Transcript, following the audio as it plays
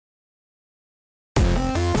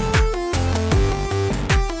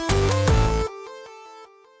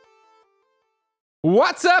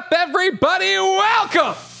What's up, everybody?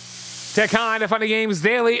 Welcome to Kind of Funny Games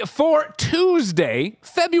Daily for Tuesday,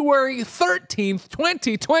 February 13th,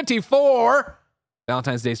 2024.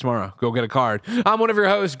 Valentine's Day's tomorrow. Go get a card. I'm one of your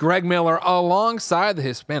hosts, Greg Miller, alongside the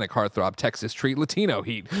Hispanic heartthrob Texas treat Latino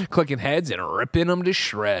heat, clicking heads and ripping them to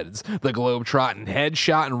shreds. The globe-trotting,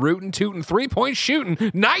 headshot, rootin' tootin', three-point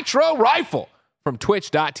shooting, nitro rifle from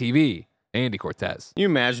twitch.tv. Andy Cortez. Can you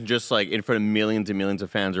imagine just like in front of millions and millions of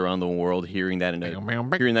fans around the world hearing that in an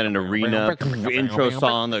arena, intro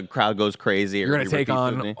song, the crowd goes crazy. You're going to take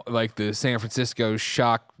on like the San Francisco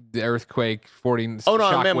shock, the earthquake, 40. Oh, no,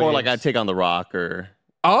 I meant more like I'd take on The Rock or.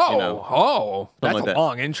 That's like a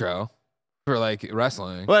long intro for like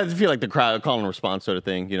wrestling. Well, I feel like the crowd, call and response sort of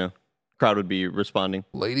thing, you know. Crowd would be responding.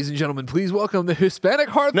 Ladies and gentlemen, please welcome the Hispanic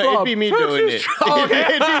heartthrob. No, it'd be me doing it. Okay.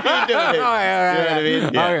 It'd be me doing it. You know what I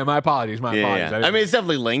mean? Yeah. Okay, my apologies. Yeah. I mean, it's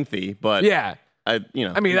definitely lengthy, but yeah.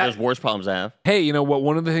 There's worse problems to have. Hey, you know what?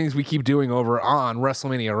 One of the things we keep doing over on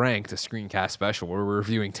WrestleMania Ranked, a screencast special, where we're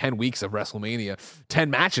reviewing 10 weeks of WrestleMania,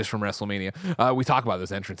 10 matches from WrestleMania, we talk about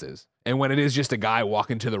those entrances. And when it is just a guy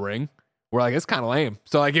walking to the ring, we're like, it's kind of lame.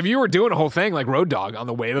 So, like, if you were doing a whole thing like Road Dogg on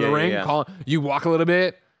the way to the ring, you walk a little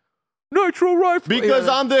bit, nitro rifle. Because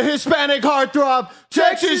I'm the Hispanic heartthrob,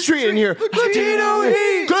 Texas treat in here. Latino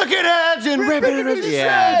heat. Cooking heads and ripping it.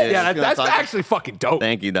 Yeah, that's actually fucking dope.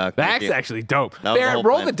 Thank you, Doc. That's actually dope. That Baron,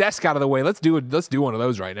 roll the desk out of the way. Let's do one of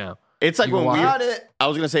those right now. It's like when I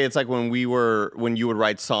was gonna say it's like when you would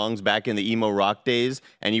write songs back in the emo rock days,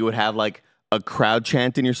 and you would have like a crowd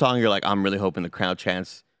chant in your song. You're like, I'm really hoping the crowd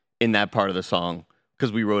chants in that part of the song.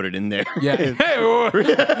 Because we wrote it in there. Yeah. Hey,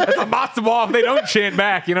 that's a matzo ball if they don't chant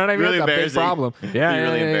back. You know what I mean? Really that's a big problem. Yeah.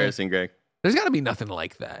 Really embarrassing, Greg. There's got to be nothing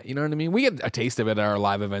like that. You know what I mean? We get a taste of it at our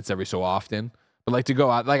live events every so often. But like to go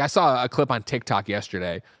out, like I saw a clip on TikTok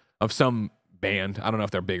yesterday of some band. I don't know if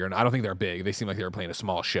they're big or not. I don't think they're big. They seem like they were playing a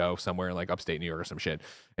small show somewhere in like upstate New York or some shit.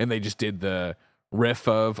 And they just did the riff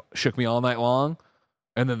of Shook Me All Night Long.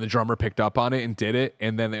 And then the drummer picked up on it and did it.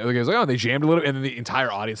 And then they was like, they jammed a little. And then the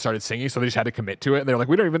entire audience started singing. So they just had to commit to it. And they're like,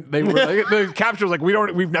 the capture was like,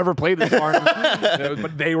 we've never played this part.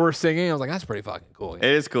 But they were singing. I was like, that's pretty fucking cool. Yeah.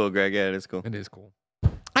 It is cool, Greg. Yeah, it is cool. It is cool.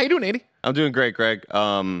 How you doing, Andy? I'm doing great, Greg.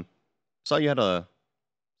 Saw you had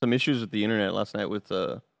some issues with the internet last night with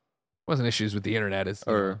wasn't issues with the internet. It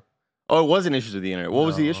wasn't issues with the internet. What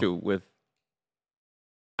was the issue with?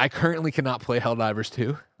 I currently cannot play Helldivers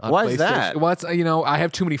 2 on Why PlayStation. is that? Well, it's, I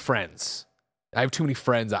have too many friends.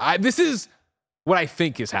 This is what I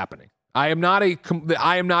think is happening. I am not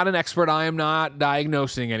an expert. I am not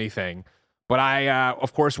diagnosing anything. But I,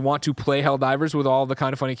 of course, want to play Helldivers with all the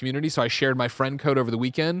Kind of Funny community. So I shared my friend code over the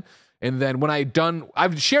weekend. And then when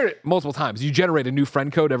I've shared it multiple times. You generate a new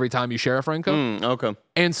friend code every time you share a friend code. Okay.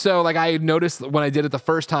 And so like I noticed when I did it the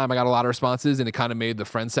first time, I got a lot of responses and it kind of made the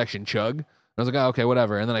friend section chug. I was like, oh, okay,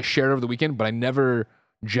 whatever. And then I shared it over the weekend, but I never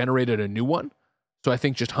generated a new one. So I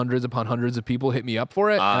think just hundreds upon hundreds of people hit me up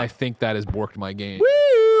for it. And I think that has borked my game.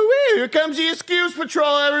 Woo! Here comes the excuse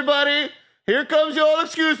patrol, everybody. Here comes the old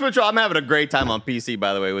excuse patrol. I'm having a great time on PC,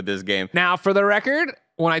 by the way, with this game. Now, for the record,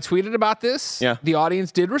 when I tweeted about this, the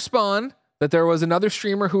audience did respond that there was another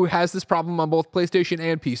streamer who has this problem on both PlayStation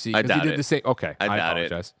and PC. I doubt he did the same. Okay, I doubt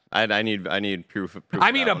apologize. it. I need proof.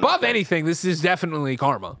 I mean, above anything, this is definitely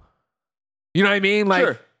karma. You know what I mean? Like,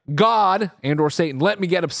 sure. God and or Satan let me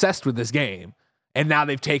get obsessed with this game, and now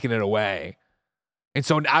they've taken it away. And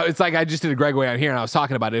so now it's like I just did a Greg way on here, and I was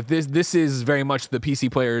talking about it. If this is very much the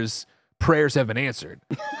PC players' prayers have been answered,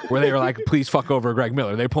 where they were like, please fuck over Greg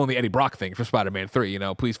Miller. They're pulling the Eddie Brock thing for Spider-Man 3,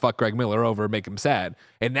 please fuck Greg Miller over, make him sad.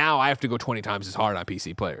 And now I have to go 20 times as hard on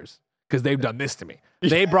PC players because they've done this to me.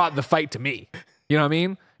 They brought the fight to me. You know what I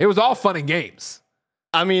mean? It was all fun and games.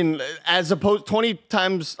 I mean, as opposed 20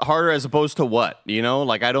 times harder as opposed to what?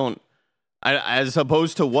 As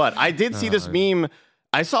opposed to what? I did see this meme.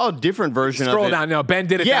 I saw a different version of it. Scroll down. No, Ben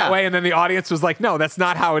did it that way, and then the audience was like, no, that's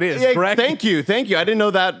not how it is, correct? Thank you. I didn't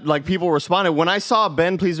know that people responded. When I saw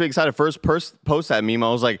Ben, please be excited, first post that meme,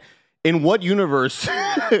 I was like, in what universe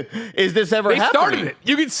is this ever happening? They started it.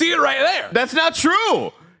 You can see it right there. That's not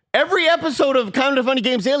true. Every episode of Kind of Funny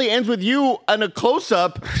Games Daily ends with you in a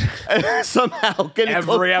close-up somehow.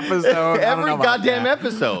 Every episode. Every goddamn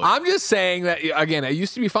episode. I'm just saying that, again, it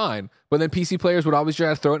used to be fine, but then PC players would always try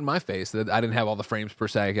to throw it in my face that I didn't have all the frames per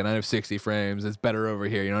second. I have 60 frames. It's better over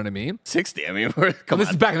here. You know what I mean? 60? I mean, this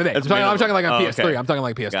is back in the day. I'm talking like on PS3. Okay. I'm talking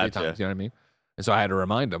like PS3 Gotcha. times. You know what I mean? And so I had to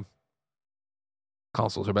remind them.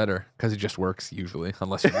 Consoles are better because it just works usually,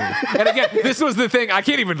 unless you move. And again, this was the thing. I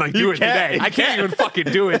can't even do it today. I can't even fucking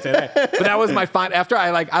do it today. But that was my fine. After I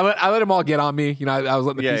let them all get on me. You know, I was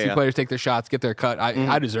letting the PC players take their shots, get their cut.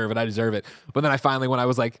 I deserve it. I deserve it. But then I finally, when I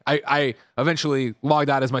was like, I eventually logged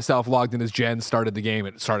out as myself, logged in as Jen, started the game,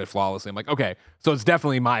 and it started flawlessly. I'm like, okay, so it's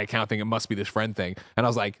definitely my account thing. It must be this friend thing. And I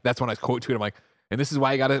was like, that's when I quote tweeted. I'm like, and this is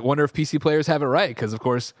why you got to wonder if PC players have it right, because of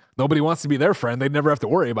course nobody wants to be their friend. They'd never have to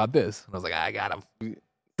worry about this. And I was like, I got him.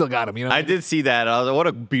 Still got him, you know. I did see that. I was like, what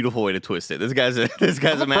a beautiful way to twist it. This guy's a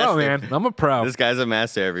master, pro, man. I'm a pro. This guy's a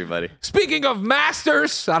master, everybody. Speaking of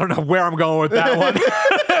masters, I don't know where I'm going with that one.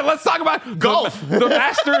 Let's talk about golf. The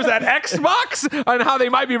masters at Xbox and how they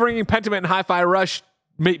might be bringing Pentiment and Hi-Fi Rush.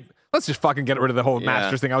 Let's just fucking get rid of the whole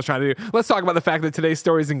Masters thing I was trying to do. Let's talk about the fact that today's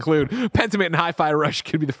stories include Pentiment and Hi-Fi Rush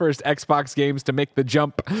could be the first Xbox games to make the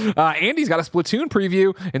jump. Andy's got a Splatoon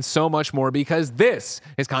preview and so much more, because this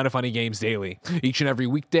is Kinda Funny Games Daily. Each and every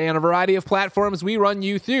weekday on a variety of platforms, we run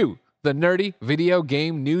you through the nerdy video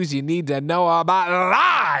game news you need to know about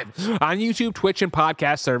live on YouTube, Twitch, and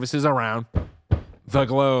podcast services around the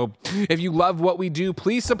globe. If you love what we do,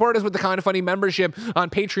 please support us with the Kinda Funny membership on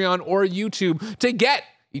Patreon or YouTube to get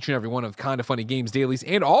each and every one of Kinda Funny Games Dailies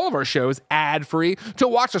and all of our shows ad-free, to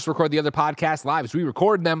watch us record the other podcasts live as we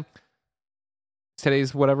record them.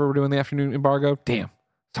 Today's whatever we're doing the afternoon embargo. Damn,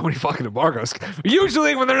 so many fucking embargoes.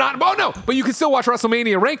 Usually when they're not, oh no, but you can still watch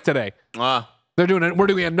WrestleMania Ranked today. We're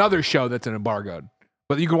doing another show that's an embargoed,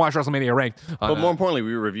 but you can watch WrestleMania Ranked. But more importantly,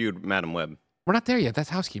 we reviewed Madam Web. We're not there yet.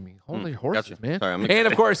 That's housekeeping. Holy horses, gotcha. man. Sorry, and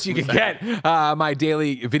of course, you can get my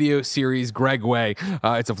daily video series, Greg Way.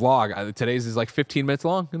 It's a vlog. Today's is like 15 minutes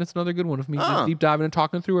long, and it's another good one of me just deep diving and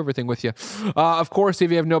talking through everything with you. Of course,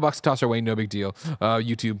 if you have no bucks to toss our way, no big deal.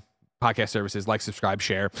 YouTube, podcast services, like, subscribe,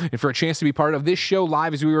 share. And for a chance to be part of this show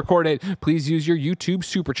live as we record it, please use your YouTube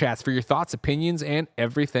super chats for your thoughts, opinions, and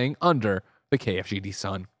everything under the KFGD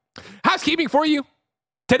sun. Housekeeping for you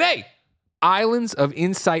today. Islands of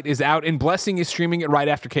Insight is out, and Blessing is streaming it right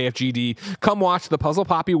after KFGD. Come watch the Puzzle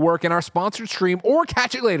Poppy work in our sponsored stream, or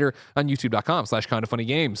catch it later on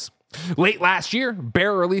youtube.com/kindafunnygames. Late last year,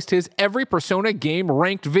 Bear released his Every Persona Game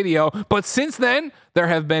Ranked video, but since then, there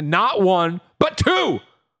have been not one, but two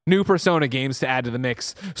new Persona games to add to the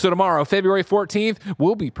mix. So tomorrow, February 14th,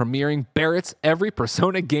 we'll be premiering Barrett's Every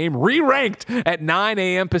Persona Game re-ranked at 9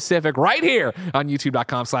 a.m. Pacific right here on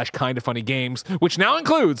youtube.com/kindafunnygames, which now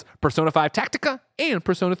includes Persona 5 Tactica and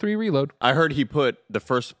Persona 3 Reload. I heard he put the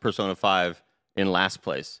first Persona 5 in last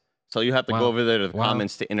place. So you have to go over there to the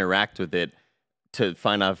comments to interact with it to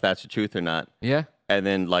find out if that's the truth or not. Yeah. And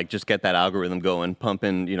then just get that algorithm going,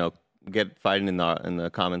 pumping, get fighting in the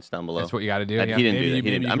comments down below. That's what you got to do. He didn't do that. He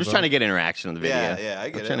didn't. I'm just trying to get interaction in the video. Yeah, I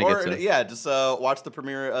get it. Just watch the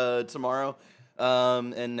premiere tomorrow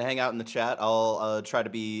and hang out in the chat. I'll try to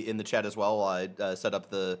be in the chat as well while I set up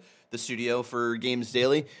the studio for Games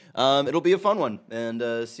Daily. It'll be a fun one,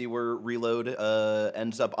 and see where Reload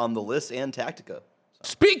ends up on the list, and Tactica.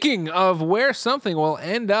 Speaking of where something will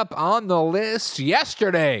end up on the list,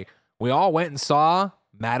 yesterday we all went and saw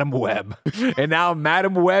Madam Web. And now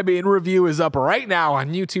Madam Web in review is up right now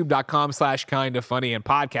on youtube.com/kindafunny and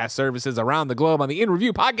podcast services around the globe on the In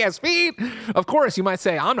Review podcast feed. Of course, you might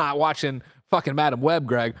say, I'm not watching fucking Madam Web,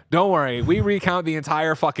 Greg. Don't worry. We recount the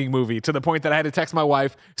entire fucking movie to the point that I had to text my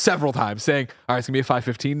wife several times saying, all right, it's going to be a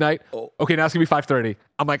 5:15 night. Okay, now it's going to be 5:30.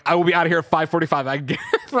 I'm like, I will be out of here at 5:45. I get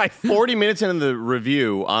like 40 minutes into the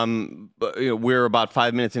review, we're about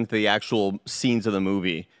 5 minutes into the actual scenes of the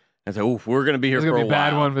movie. I said, "Oof, we're gonna be here for a while." This is gonna be a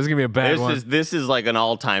bad one. This is gonna be a bad one. This is like an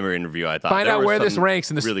all-timer interview. I thought. Find out where this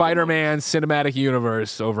ranks in the really Spider-Man cinematic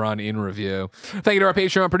universe over on In Review. Thank you to our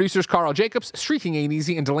Patreon producers Carl Jacobs, Streaking Ain't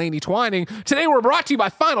Easy, and Delaney Twining. Today we're brought to you by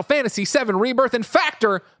Final Fantasy VII Rebirth and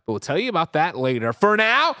Factor, but we'll tell you about that later. For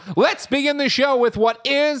now, let's begin the show with what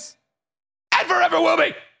is and forever will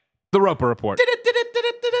be the Roper Report.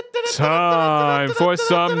 Time for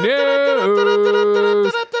some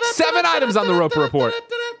news. 7 items on the Roper Report.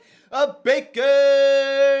 A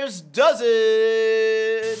baker's dozen.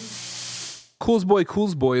 Cools boy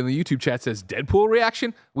in the YouTube chat says Deadpool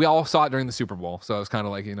reaction. We all saw it during the Super Bowl, so it was kind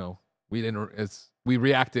of like, we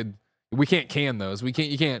reacted. We can't can those. You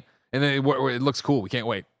can't. And then it looks cool. We can't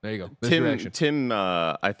wait. There you go. Tim,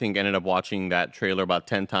 I think ended up watching that trailer about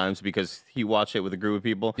 10 times because he watched it with a group of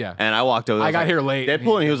people. Yeah. And I walked over. I got here late.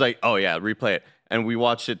 Deadpool, and he was like, "Oh yeah, replay it." And we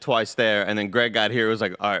watched it twice there. And then Greg got here. It was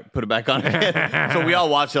like, "All right, put it back on again." So we all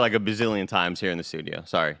watched it like a bazillion times here in the studio.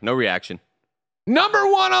 Sorry, no reaction. Number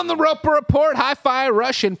 1 on the Roper Report, Hi-Fi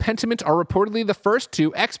Rush and Pentiment are reportedly the first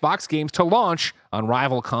 2 Xbox games to launch on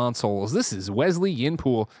rival consoles. This is Wesley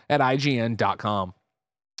Yinpool at IGN.com.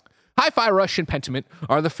 Hi-Fi Rush and Pentiment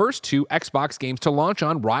are the first two Xbox games to launch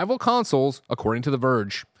on rival consoles, according to The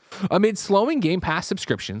Verge. Amid slowing Game Pass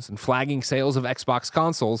subscriptions and flagging sales of Xbox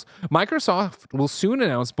consoles, Microsoft will soon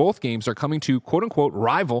announce both games are coming to quote-unquote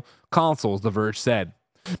rival consoles, The Verge said.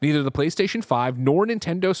 Neither the PlayStation 5 nor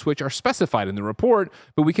Nintendo Switch are specified in the report,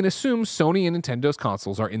 but we can assume Sony and Nintendo's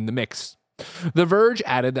consoles are in the mix. The Verge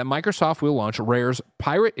added that Microsoft will launch Rare's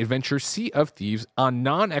Pirate Adventure Sea of Thieves on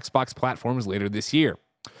non-Xbox platforms later this year.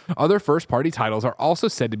 Other first-party titles are also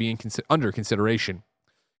said to be under consideration.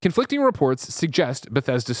 Conflicting reports suggest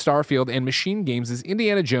Bethesda Starfield and Machine Games'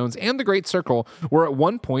 Indiana Jones and The Great Circle were at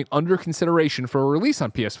one point under consideration for a release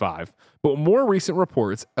on PS5, but more recent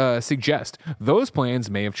reports suggest those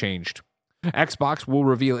plans may have changed. Xbox will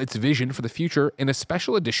reveal its vision for the future in a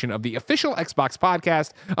special edition of the official Xbox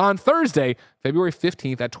podcast on Thursday, February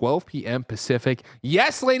 15th at 12 p.m. Pacific.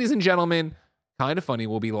 Yes, ladies and gentlemen, Kind of Funny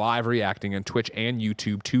will be live reacting on Twitch and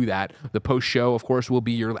YouTube to that. The post show, of course, will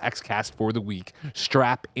be your XCast for the week.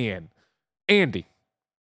 Strap in. Andy,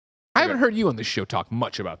 I haven't heard you on this show talk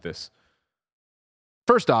much about this.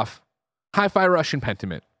 First off, Hi-Fi Rush and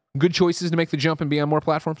Pentiment. Good choices to make the jump and be on more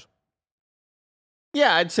platforms?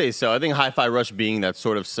 Yeah, I'd say so. I think Hi-Fi Rush being that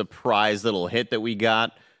sort of surprise little hit that we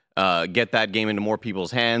got, get that game into more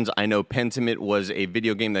people's hands. I know Pentiment was a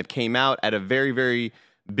video game that came out at a very, very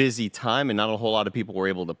busy time, and not a whole lot of people were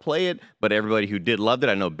able to play it, but everybody who did loved it.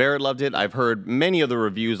 I know Barrett loved it. I've heard many of the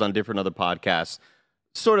reviews on different other podcasts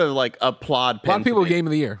sort of like applaud Pentiment. A lot of people Game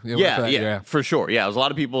of the Year. Yeah, for sure. Yeah, it was a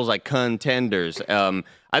lot of people's like contenders.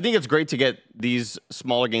 I think it's great to get these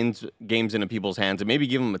smaller games into people's hands and maybe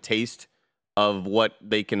give them a taste of what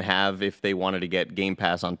they can have if they wanted to get Game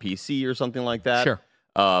Pass on PC or something like that. Sure.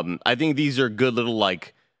 I think these are good little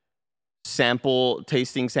like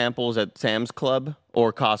tasting samples at Sam's Club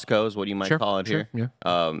or Costco is what you might call it here. Yeah.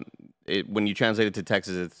 When you translate it to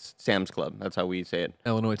Texas, it's Sam's Club. That's how we say it.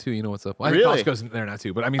 Illinois too. You know what's up? Well, Really? I think Costco's there now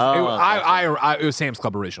too, but I mean, it was Sam's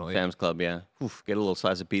Club originally. Sam's Club, yeah. Oof, get a little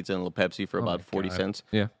slice of pizza and a little Pepsi for about 40 cents.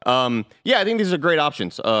 Yeah. Yeah, I think these are great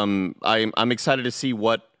options. I'm excited to see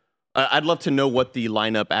what. I'd love to know what the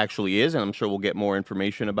lineup actually is, and I'm sure we'll get more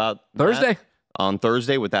information about Thursday. On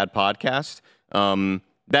Thursday with that podcast.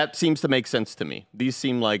 That seems to make sense to me. These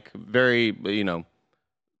seem like very,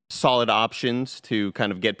 solid options to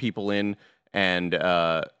kind of get people in and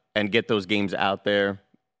get those games out there,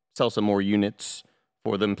 sell some more units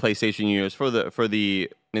for them, PlayStation users, for the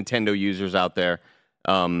Nintendo users out there.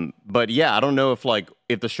 But yeah, I don't know if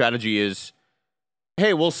the strategy is,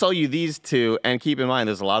 hey, we'll sell you these two, and keep in mind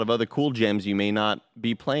there's a lot of other cool gems you may not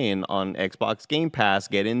be playing on Xbox Game Pass.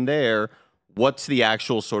 Get in there. What's the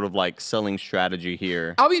actual sort of like selling strategy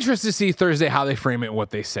here? I'll be interested to see Thursday how they frame it and what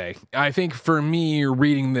they say. I think for me,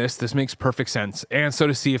 reading this makes perfect sense. And so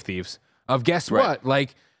does Sea of Thieves. Guess what?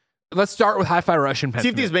 Like, let's start with Hi-Fi Rush and Pentiment. Sea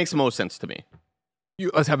of Thieves makes the most sense to me.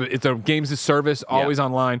 Let's have it's a games as service, always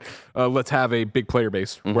online. Let's have a big player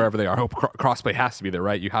base wherever they are. I hope crossplay has to be there,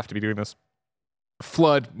 right? You have to be doing this.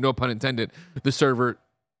 Flood, no pun intended, the server,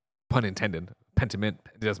 pun intended. Pentiment,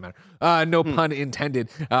 it doesn't matter. No pun intended.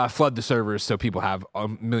 Flood the servers so people have a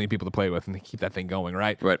million people to play with and keep that thing going,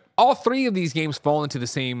 right? Right. All three of these games fall into the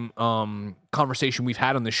same conversation we've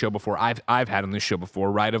had on this show before. I've had on this show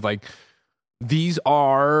before, right? Of like, these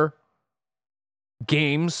are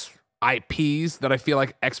games, IPs that I feel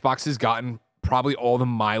like Xbox has gotten probably all the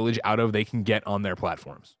mileage out of they can get on their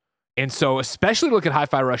platforms. And so, especially look at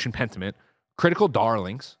Hi-Fi Rush and Pentiment, critical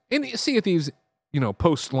darlings, and Sea of Thieves,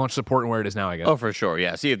 post-launch support and where it is now, I guess. Oh, for sure,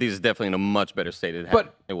 yeah. Sea of Thieves is definitely in a much better state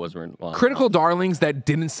it was long. Critical darlings that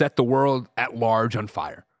didn't set the world at large on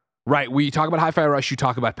fire, right? We talk about Hi-Fi Rush, you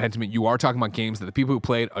talk about Pentiment, you are talking about games that the people who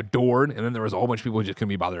played adored, and then there was a whole bunch of people who just couldn't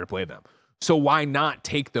be bothered to play them. So why not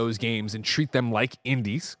take those games and treat them like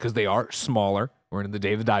indies, because they are smaller. We're in the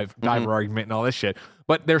Dave the Diver argument and all this shit.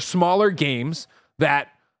 But they're smaller games that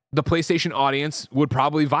the PlayStation audience would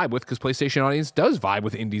probably vibe with, because PlayStation audience does vibe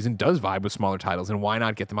with indies and does vibe with smaller titles, and why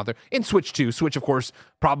not get them out there? And Switch too. Switch, of course,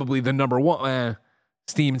 probably the number one,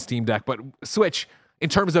 Steam and Steam Deck, but Switch, in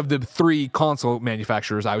terms of the three console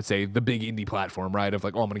manufacturers, I would say the big indie platform, right? Of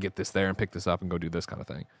like, I'm going to get this there and pick this up and go do this kind of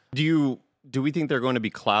thing. Do we think they're going to be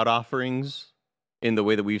cloud offerings in the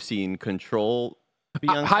way that we've seen Control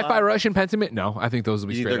Hi-Fi Rush and Pentiment? No, I think those will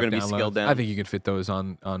be straight up they're going to be scaled down. I think you can fit those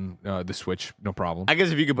on the Switch, no problem. I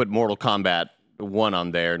guess if you could put Mortal Kombat 1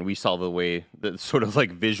 on there, and we saw the sort of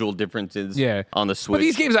like visual differences on the Switch. But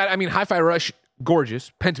these games, I mean, Hi-Fi Rush,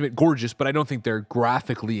 gorgeous. Pentiment, gorgeous, but I don't think they're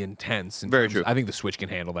graphically intense. Very true. I think the Switch can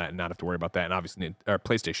handle that and not have to worry about that. And obviously,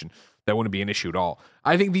 PlayStation, that wouldn't be an issue at all.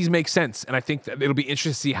 I think these make sense, and I think that it'll be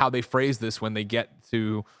interesting to see how they phrase this when they get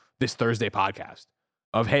to this Thursday podcast.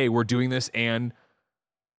 of, hey, we're doing this and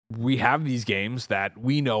we have these games that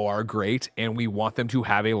we know are great and we want them to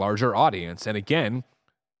have a larger audience. And again,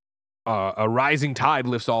 a rising tide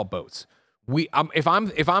lifts all boats. If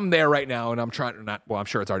I'm there right now and I'm trying not, well, I'm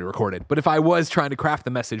sure it's already recorded, but if I was trying to craft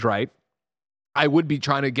the message right, I would be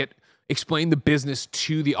trying to explain the business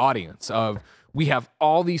to the audience of, we have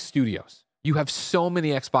all these studios. You have so many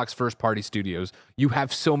Xbox first party studios. You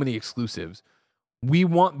have so many exclusives. We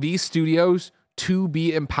want these studios to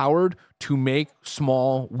be empowered to make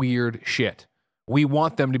small, weird shit. We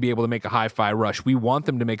want them to be able to make a Hi-Fi Rush. We want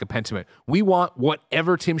them to make a Pentiment. We want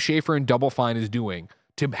whatever Tim Schafer and Double Fine is doing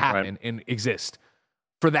to happen and exist.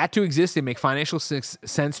 For that to exist and make financial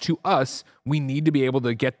sense to us, we need to be able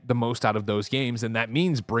to get the most out of those games. And that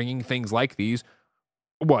means bringing things like these,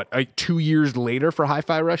 2 years later for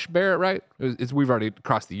Hi-Fi Rush, Barrett, right? We've already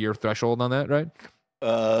crossed the year threshold on that, right?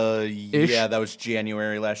 Yeah, that was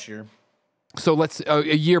January last year. So let's a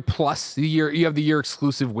year plus the year. You have the year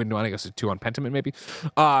exclusive window. I guess it's 2 on Pentiment, maybe.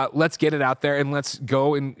 Let's get it out there and let's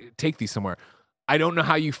go and take these somewhere. I don't know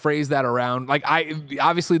how you phrase that around. Like,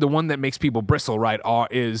 obviously the one that makes people bristle, right,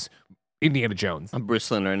 is Indiana Jones. I'm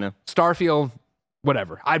bristling right now. Starfield,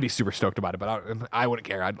 whatever. I'd be super stoked about it, but I wouldn't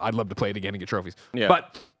care. I'd love to play it again and get trophies. Yeah.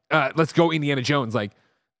 But let's go Indiana Jones. Like,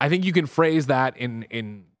 I think you can phrase that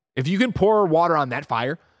in if you can pour water on that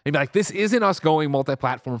fire and be like, this isn't us going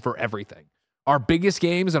multi-platform for everything. Our biggest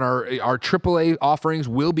games and our AAA offerings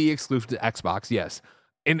will be exclusive to Xbox, yes.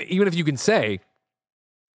 And even if you can say,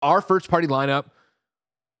 our first-party lineup,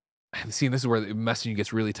 see, this is where the messaging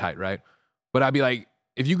gets really tight, right? But I'd be like,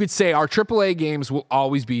 if you could say our AAA games will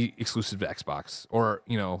always be exclusive to Xbox or,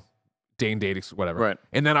 day and date, whatever. Right.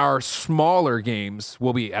 And then our smaller games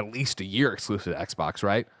will be at least a year exclusive to Xbox,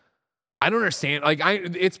 right? I don't understand. Like,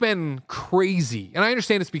 it's been crazy. And I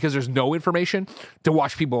understand it's because there's no information to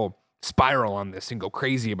watch people spiral on this and go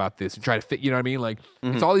crazy about this and try to fit, you know what I mean? Like,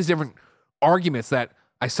 it's all these different arguments that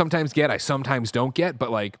I sometimes get, I sometimes don't get,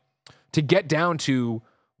 but like, to get down to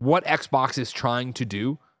what Xbox is trying to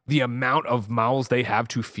do, the amount of mouths they have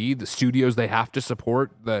to feed, the studios they have to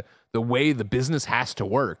support, the way the business has to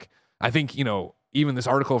work. I think, even this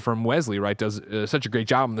article from Wesley, right, does such a great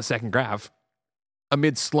job in the second graph.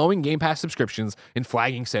 Amid slowing Game Pass subscriptions and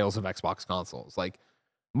flagging sales of Xbox consoles, like,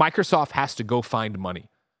 Microsoft has to go find money.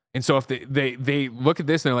 And so if they look at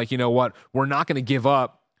this and they're like, you know what, we're not going to give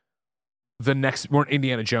up we're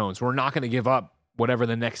Indiana Jones. We're not going to give up whatever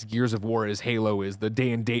the next Gears of War is, Halo is, the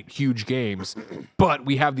day and date huge games. But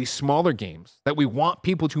we have these smaller games that we want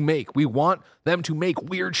people to make. We want them to make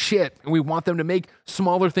weird shit, and we want them to make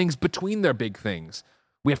smaller things between their big things.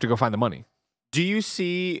 We have to go find the money. Do you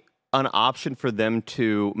see an option for them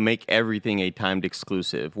to make everything a timed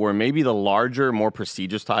exclusive, where maybe the larger, more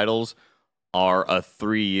prestigious titles are a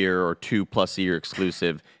 3-year or 2+ year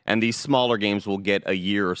exclusive, and these smaller games will get a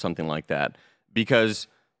year or something like that? Because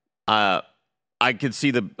I could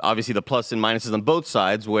see obviously the plus and minuses on both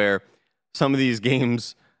sides, where some of these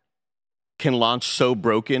games can launch so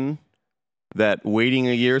broken that waiting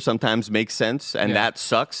a year sometimes makes sense, and that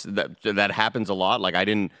sucks. That happens a lot. Like, I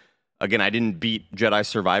didn't beat Jedi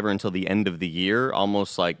Survivor until the end of the year,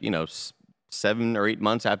 almost like 7 or 8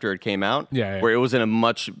 months after it came out, where it was in a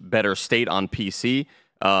much better state on PC.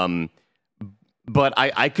 But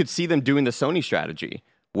I could see them doing the Sony strategy,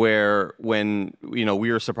 where when we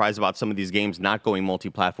were surprised about some of these games not going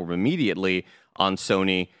multi-platform immediately on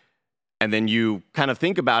Sony, and then you kind of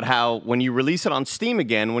think about how when you release it on Steam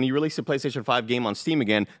again, when you release a PlayStation 5 game on Steam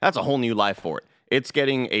again, that's a whole new life for it. It's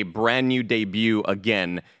getting a brand new debut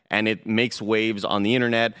again, and it makes waves on the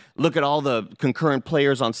internet. Look at all the concurrent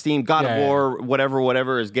players on Steam. God of War,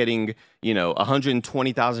 whatever is getting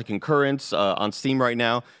 120,000 concurrents on Steam right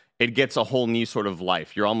now. It gets a whole new sort of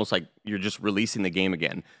life. You're almost like you're just releasing the game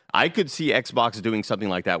again. I could see Xbox doing something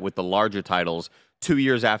like that with the larger titles 2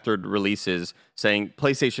 years after it releases, saying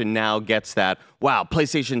PlayStation now gets that. Wow,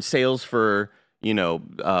 PlayStation sales for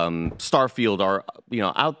Starfield are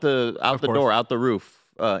out the door, out the roof,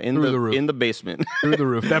 in the basement, through the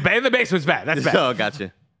roof. In the basement's bad. That's bad. Oh,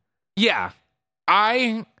 gotcha. Yeah,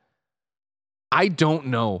 I don't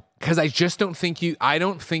know, because I just don't think you. I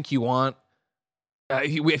don't think you want.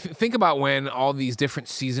 Think about when all these different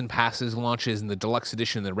season passes launches and the deluxe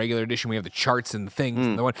edition and the regular edition, we have the charts and the things.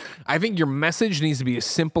 And the one. I think your message needs to be as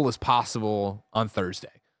simple as possible on Thursday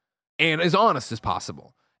and as honest as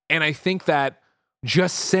possible. And I think that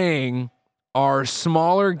just saying our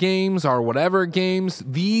smaller games, our whatever games,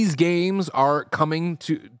 these games are coming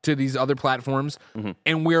to these other platforms,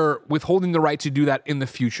 and we're withholding the right to do that in the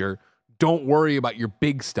future. Don't worry about your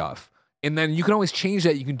big stuff. And then you can always change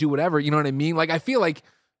that. You can do whatever. You know what I mean? Like, I feel like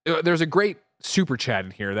there's a great super chat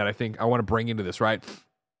in here that I think I want to bring into this, right?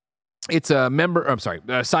 It's a member, I'm sorry,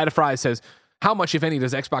 Side of Fries says, how much, if any,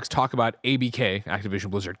 does Xbox talk about ABK,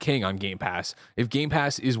 Activision Blizzard King, on Game Pass? If Game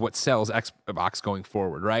Pass is what sells Xbox going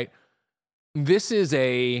forward, right? This is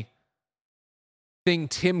a thing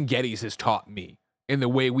Tim Geddes has taught me in the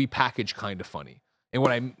way we package Kind of Funny. And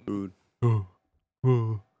what I... Dude.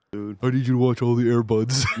 Dude, I need you to watch all the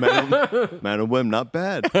earbuds. Man and women, not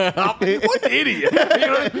bad. What an idiot. You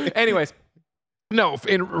know what I mean? Anyways, no,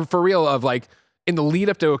 for real, of like, in the lead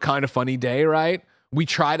up to a Kind of Funny day, right? We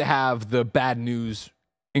try to have the bad news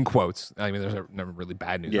in quotes. I mean, there's never really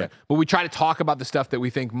bad news, right? But we try to talk about the stuff that we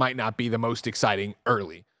think might not be the most exciting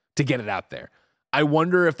early to get it out there. I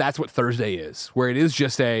wonder if that's what Thursday is, where it is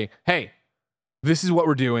just a, hey, this is what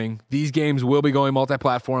we're doing. These games will be going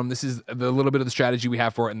multi-platform. This is the little bit of the strategy we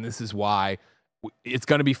have for it, and this is why it's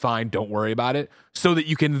going to be fine. Don't worry about it. So that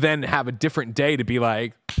you can then have a different day to be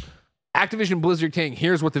like, Activision Blizzard King,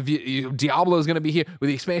 here's what Diablo is going to be here. With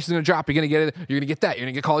the expansion is going to drop, you're going to get it. You're going to get that. You're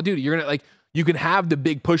going to get Call of Duty. You're going to like, you can have the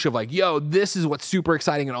big push of like, yo, this is what's super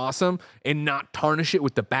exciting and awesome, and not tarnish it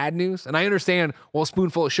with the bad news. And I understand, well, a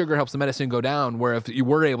spoonful of sugar helps the medicine go down, where if you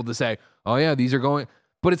were able to say, oh yeah, these are going,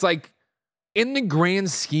 but it's like, in the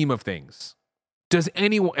grand scheme of things, does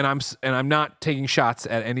anyone, and I'm not taking shots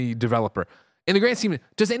at any developer, in the grand scheme,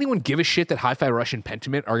 does anyone give a shit that Hi-Fi Rush and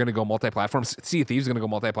Pentiment are going to go multi-platform? Sea of Thieves is going to go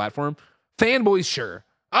multi-platform? Fanboys, sure.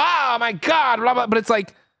 Oh my God, blah, blah. But it's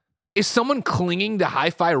like, is someone clinging to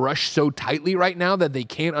Hi-Fi Rush so tightly right now that they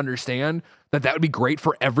can't understand that that would be great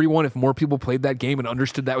for everyone if more people played that game and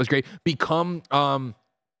understood that was great? Become, I want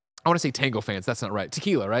to say Tango fans. That's not right.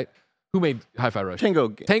 Tequila, right? Who made Hi-Fi Rush?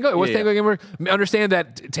 Tango. It was Tango Gamer. Understand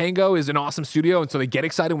that Tango is an awesome studio, and so they get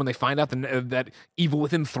excited when they find out that Evil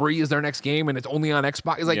Within 3 is their next game, and it's only on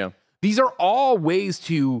Xbox. It's like, these are all ways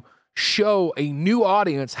to show a new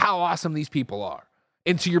audience how awesome these people are.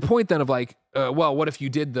 And to your point then of like, well, what if you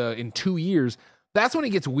did in 2 years? That's when it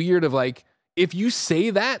gets weird of like, if you say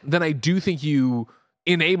that, then I do think you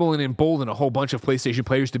enable and embolden a whole bunch of PlayStation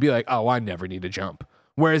players to be like, oh, I never need to jump.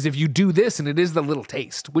 Whereas if you do this and it is the little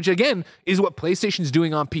taste, which again is what PlayStation's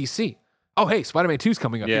doing on PC. Oh, hey, Spider-Man 2's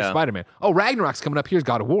coming up. Here's Spider-Man. Oh, Ragnarok's coming up. Here's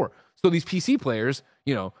God of War. So these PC players,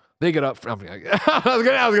 you know, they get up. I was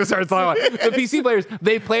gonna start talking about the PC players.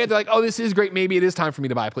 They play it. They're like, oh, this is great. Maybe it is time for me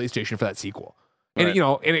to buy a PlayStation for that sequel. And Right. you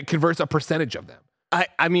know, and it converts a percentage of them.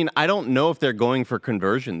 I mean, I don't know if they're going for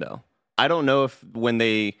conversion though. I don't know if when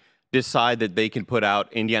they decide that they can put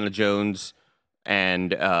out Indiana Jones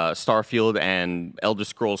and Starfield and Elder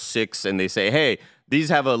Scrolls 6, and they say, hey, these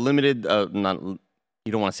have a limited, not,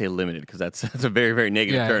 you don't want to say limited because that's a very, very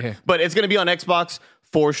negative term, but it's going to be on Xbox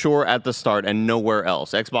for sure at the start and nowhere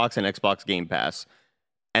else. Xbox and Xbox Game Pass.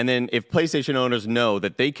 And then if PlayStation owners know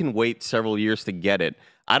that they can wait several years to get it,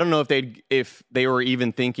 I don't know if they were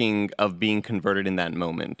even thinking of being converted in that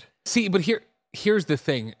moment. See, but here's the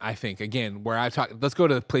thing, I think, again, where I talk, let's go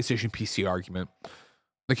to the PlayStation PC argument.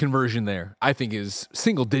 The conversion there, I think, is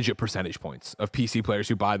single-digit percentage points of PC players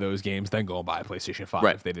who buy those games, then go and buy a PlayStation 5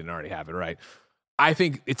 if they didn't already have it, right? I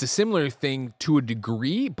think it's a similar thing to a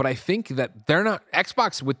degree, but I think that they're not,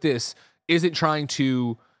 Xbox with this isn't trying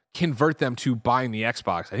to convert them to buying the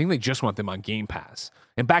Xbox. I think they just want them on Game Pass.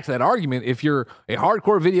 And back to that argument, if you're a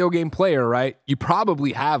hardcore video game player, right, you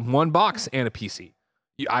probably have one box and a PC.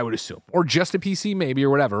 I would assume, or just a PC maybe,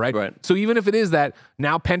 or whatever, right? So even if it is that,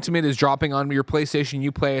 now Pentiment is dropping on your PlayStation,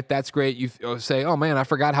 you play it, that's great. You say, oh man, I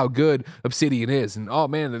forgot how good Obsidian is, and oh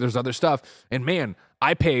man, there's other stuff. And man,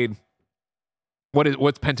 I paid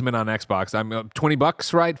what's Pentiment on Xbox? I'm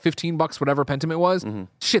 $20, right? $15, whatever Pentiment was. Mm-hmm.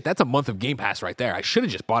 Shit, that's a month of Game Pass right there. I should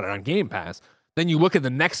have just bought it on Game Pass. Then you look at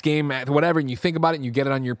the next game at whatever, and you think about it, and you get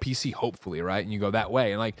it on your PC, hopefully, right? And you go that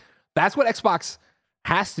way, and like that's what Xbox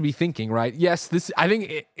has to be thinking, right? Yes, this, I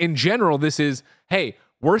think in general, this is, hey,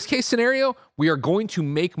 worst case scenario, we are going to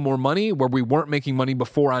make more money where we weren't making money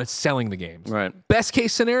before on selling the games. Right. Best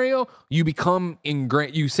case scenario, you become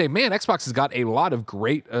ingrained, you say, man, Xbox has got a lot of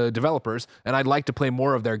great developers, and I'd like to play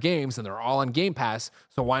more of their games, and they're all on Game Pass,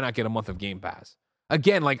 so why not get a month of Game Pass?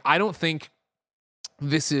 Again, like, I don't think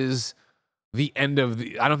this is the end of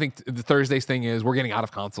I don't think the Thursday's thing is we're getting out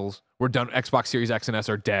of consoles. We're done. Xbox Series X and S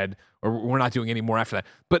are dead, or we're not doing any more after that.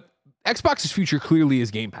 But Xbox's future clearly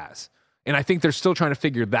is Game Pass. And I think they're still trying to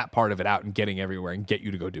figure that part of it out and getting everywhere and get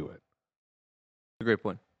you to go do it. A great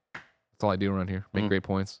point. That's all I do around here. Make great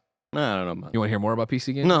points. No, I don't know. You want to hear more about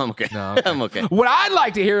PC games? No, I'm okay. No, okay. I'm okay. What I'd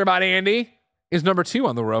like to hear about, Andy, is number 2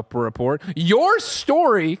 on the report. Your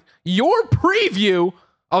story, your preview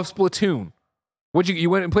of Splatoon. You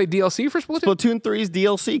went and played DLC for Splatoon? Splatoon 3's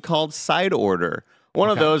DLC called Side Order. One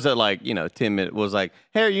of those that like, Tim was like,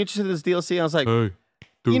 hey, are you interested in this DLC? I was like, Hey,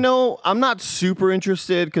 I'm not super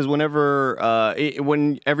interested because whenever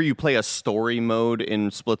you play a story mode in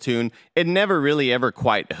Splatoon, it never really ever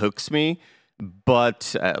quite hooks me.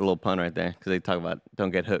 But a little pun right there because they talk about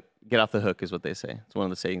don't get hooked. Get off the hook is what they say. It's one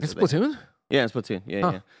of the sayings. It's Splatoon? Yeah, it's Splatoon.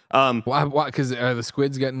 Yeah, yeah. Why? Because are the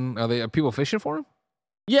squids are people fishing for them?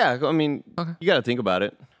 Yeah, I mean, you got to think about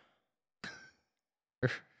it.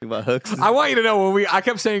 Think about hooks. I want you to know I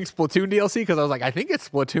kept saying Splatoon DLC because I was like, I think it's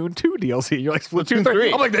Splatoon 2 DLC. You're like, Splatoon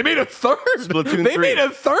 3. I'm like, they made a third. Splatoon they 3. made a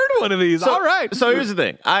third one of these. All right. So here's the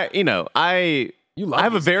thing. I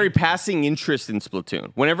have a very games. passing interest in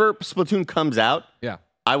Splatoon. Whenever Splatoon comes out, Yeah.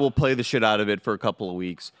 I will play the shit out of it for a couple of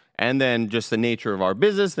weeks. And then just the nature of our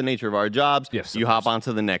business, the nature of our jobs, Yes, you hop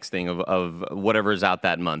onto the next thing of whatever is out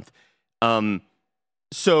that month.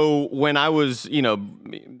 So when I was,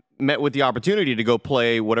 met with the opportunity to go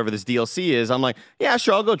play whatever this DLC is, I'm like, yeah,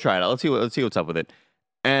 sure, I'll go try it out. Let's see what's up with it.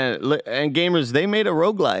 And gamers, they made a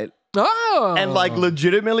roguelite. Oh. And like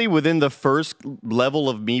legitimately within the first level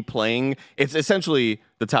of me playing, it's essentially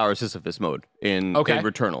the Tower of Sisyphus mode in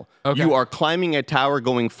Returnal. Okay. You are climbing a tower,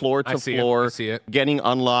 going floor to floor, I see it. getting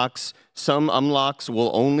unlocks. Some unlocks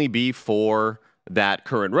will only be for that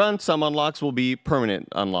current run. Some unlocks will be permanent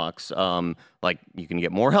unlocks. Like you can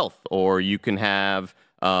get more health, or you can have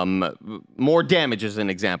more damage as an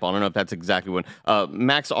example. I don't know if that's exactly what.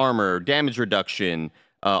 Max armor, damage reduction,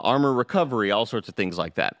 armor recovery, all sorts of things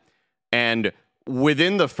like that. And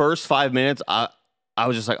within the first 5 minutes, I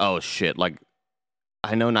was just like, oh shit, like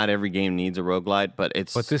I know not every game needs a roguelite, but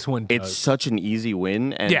this one does. It's such an easy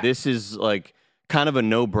win, and this is like kind of a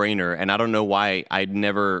no-brainer, and I don't know why I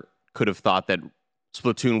never could have thought that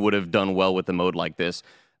Splatoon would have done well with a mode like this.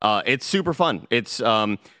 It's super fun. It's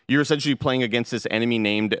you're essentially playing against this enemy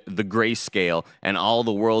named the Grayscale, and all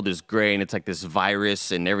the world is gray, and it's like this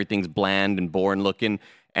virus, and everything's bland and boring looking.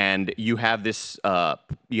 And you have this,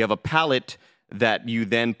 you have a palette that you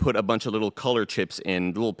then put a bunch of little color chips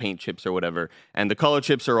in, little paint chips or whatever. And the color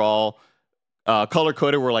chips are all color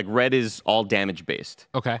coded, where like red is all damage based.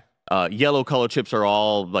 Okay. Yellow color chips are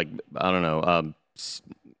all like, I don't know,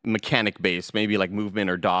 mechanic based, maybe like movement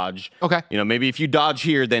or dodge. Okay. Maybe if you dodge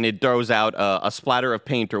here, then it throws out a splatter of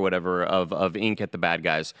paint or whatever of ink at the bad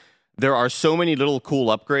guys. There are so many little cool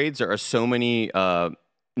upgrades. There are so many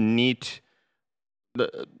neat.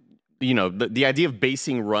 The idea of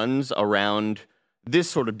basing runs around this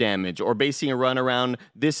sort of damage or basing a run around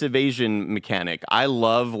this evasion mechanic. I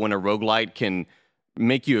love when a roguelite can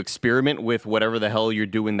make you experiment with whatever the hell you're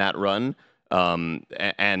doing that run.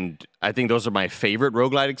 And I think those are my favorite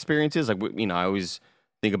roguelite experiences. Like, I always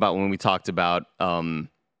think about when we talked about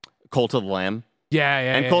Cult of the Lamb.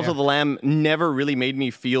 Yeah. Cult of the Lamb never really made me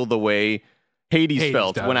feel the way Hades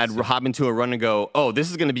felt when I'd hop into a run and go, oh, this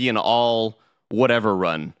is going to be an all whatever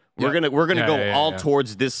run. We're gonna go all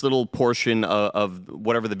towards this little portion of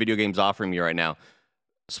whatever the video game's offering me right now.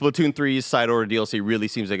 Splatoon 3's side order DLC really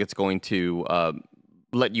seems like it's going to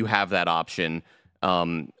let you have that option.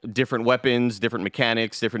 Different weapons, different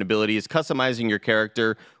mechanics, different abilities, customizing your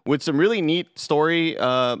character with some really neat story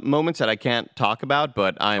moments that I can't talk about,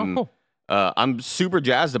 but I'm super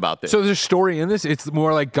jazzed about this. So there's a story in this. It's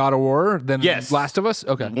more like God of War than Last of Us.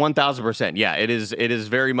 Okay, 1000%. Yeah, it is. It is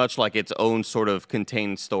very much like its own sort of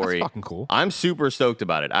contained story. That's fucking cool. I'm super stoked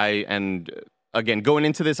about it. Again, going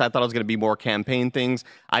into this, I thought it was going to be more campaign things.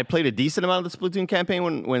 I played a decent amount of the Splatoon campaign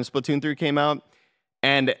when Splatoon 3 came out,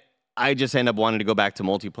 and I just ended up wanting to go back to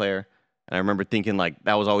multiplayer. And I remember thinking like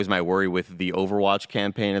that was always my worry with the Overwatch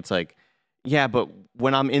campaign. It's like, yeah, but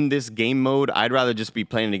when I'm in this game mode, I'd rather just be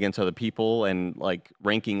playing against other people and like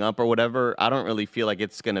ranking up or whatever. I don't really feel like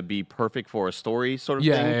it's going to be perfect for a story sort of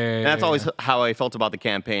thing. And that's always how I felt about the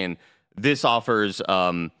campaign. This offers,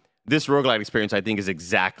 this roguelite experience, I think, is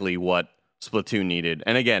exactly what Splatoon needed.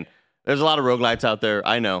 And again, there's a lot of roguelites out there.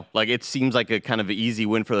 I know. Like, it seems like a kind of easy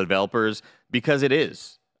win for the developers because it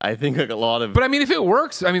is. I think like a lot of... But I mean, if it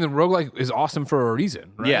works, I mean, the roguelike is awesome for a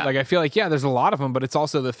reason, right? Yeah. Like, I feel like, there's a lot of them, but it's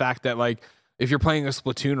also the fact that, like, if you're playing a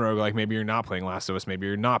Splatoon roguelike, maybe you're not playing Last of Us, maybe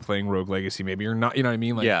you're not playing Rogue Legacy, maybe you're not, you know what I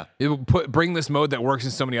mean? Like, it will bring this mode that works in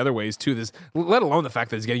so many other ways to this, let alone the fact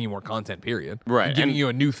that it's getting you more content, period. Right. And giving you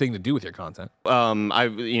a new thing to do with your content.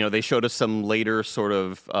 They showed us some later sort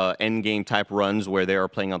of end game type runs where they are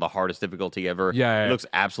playing on the hardest difficulty ever. It looks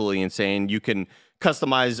absolutely insane. You can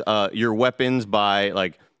customize your weapons by,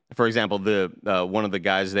 like, for example, the one of the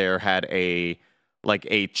guys there had a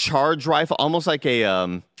charge rifle, almost like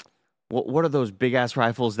a what are those big ass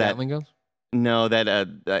rifles that? Gatling guns? No, that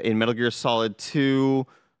in Metal Gear Solid 2,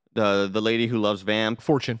 the lady who loves Vamp.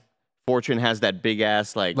 Fortune. Fortune has that big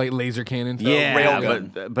ass like laser cannon. yeah,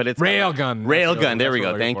 railgun. but it's Railgun. Railgun. There we that's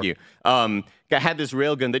go. what Thank I'm you. I had this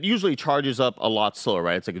railgun that usually charges up a lot slower,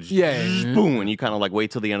 right? It's like a Yeah. boom, and you kind of like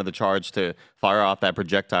wait till the end of the charge to fire off that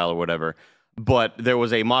projectile or whatever. But there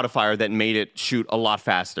was a modifier that made it shoot a lot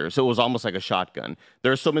faster, so it was almost like a shotgun.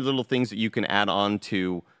 There are so many little things that you can add on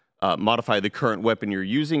to modify the current weapon you're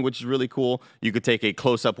using, which is really cool. You could take a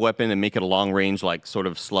close-up weapon and make it a long-range, like sort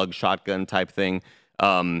of slug shotgun type thing.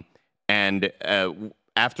 And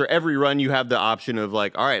after every run, you have the option of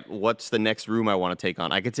like, all right, what's the next room I want to take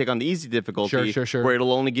on? I could take on the easy difficulty, Sure. where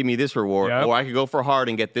it'll only give me this reward, Yep. or I could go for hard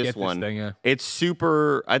and get this one. thing, yeah. It's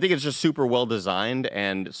super. I think it's just super well designed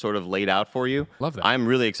and sort of laid out for you. Love that. I'm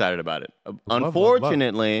really excited about it. love.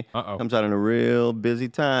 Unfortunately, Uh-oh. comes out in a real busy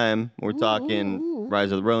time. We're talking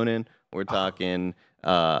Rise of the Ronin. We're talking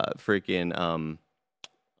freaking. I'm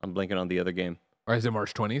blanking on the other game. Or is it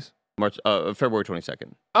March 20s? February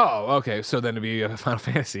 22nd. Oh, okay. So then it'd be a Final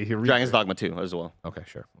Fantasy. Dragon's Dogma 2 as well. Okay,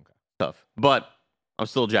 sure. Okay. Tough. But I'm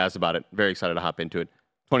still jazzed about it. Very excited to hop into it.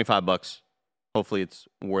 $25. Hopefully it's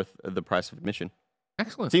worth the price of admission.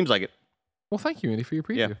 Excellent. Seems like it. Well, thank you, Andy, for your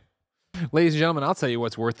preview. Ladies and gentlemen, I'll tell you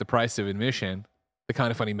what's worth the price of admission. The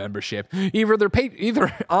Kind of Funny membership. Either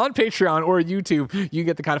on Patreon or YouTube, you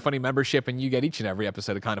get the Kind of Funny membership and you get each and every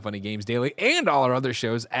episode of Kind of Funny Games Daily and all our other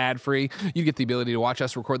shows ad-free. You get the ability to watch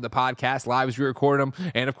us record the podcast live as we record them.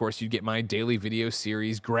 And of course, you get my daily video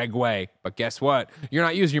series, Greg Way. But guess what? You're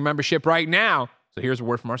not using your membership right now. So here's a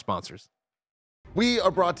word from our sponsors. We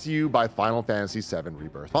are brought to you by Final Fantasy VII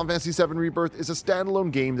Rebirth. Final Fantasy VII Rebirth is a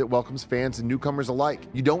standalone game that welcomes fans and newcomers alike.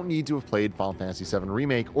 You don't need to have played Final Fantasy VII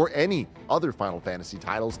Remake or any other Final Fantasy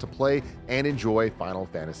titles to play and enjoy Final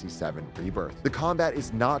Fantasy VII Rebirth. The combat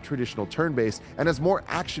is not traditional turn-based and has more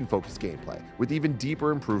action-focused gameplay, with even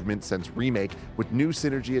deeper improvements since Remake, with new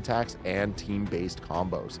synergy attacks and team-based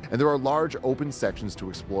combos. And there are large open sections to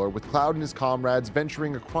explore, with Cloud and his comrades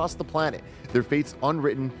venturing across the planet, their fates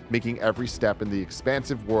unwritten, making every step in the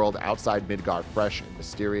expansive world outside Midgard fresh and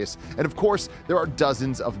mysterious. And of course, there are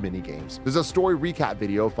dozens of mini-games. There's a story recap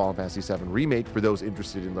video of Final Fantasy VII Remake for those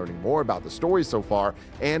interested in learning more about the story so far,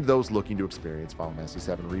 and those looking to experience Final Fantasy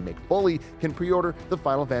VII Remake fully can pre-order the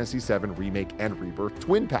Final Fantasy VII Remake and Rebirth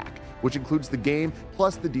Twin Pack, which includes the game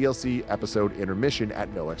plus the DLC episode Intermission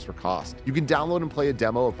at no extra cost. You can download and play a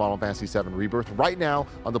demo of Final Fantasy VII Rebirth right now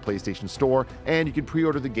on the PlayStation Store, and you can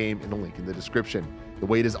pre-order the game in the link in the description. The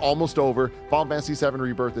wait is almost over. Final Fantasy VII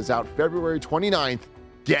Rebirth is out February 29th.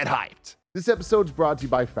 Get hyped! This episode is brought to you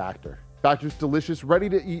by Factor. Factor's delicious,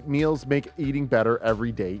 ready-to-eat meals make eating better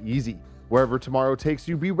every day easy. Wherever tomorrow takes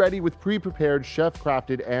you, be ready with pre-prepared,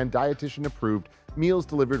 chef-crafted, and dietitian-approved meals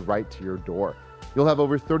delivered right to your door. You'll have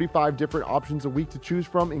over 35 different options a week to choose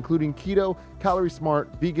from, including keto, calorie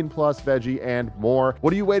smart, vegan plus, veggie, and more.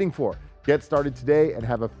 What are you waiting for? Get started today and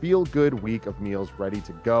have a feel-good week of meals ready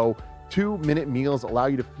to go. 2-minute meals allow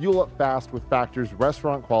you to fuel up fast with Factor's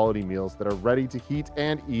restaurant-quality meals that are ready to heat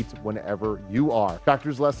and eat whenever you are.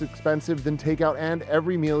 Factor's less expensive than takeout, and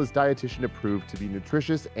every meal is dietitian-approved to be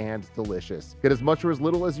nutritious and delicious. Get as much or as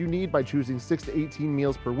little as you need by choosing 6 to 18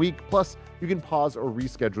 meals per week, plus you can pause or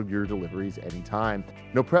reschedule your deliveries anytime.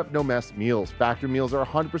 No prep, no mess meals. Factor meals are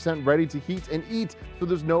 100% ready to heat and eat, so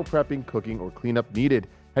there's no prepping, cooking, or cleanup needed.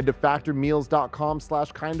 Head to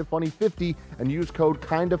factormeals.com/kindafunny50 and use code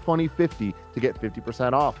kindafunny50 to get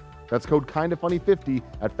 50% off. That's code kindafunny50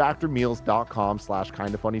 at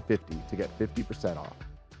factormeals.com/kindafunny50 to get 50% off.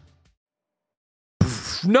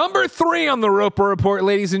 Number 3 on the Roper Report,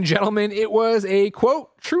 ladies and gentlemen, it was a,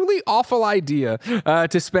 quote, truly awful idea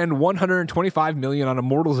to spend $125 million on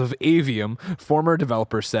Immortals of Avium, former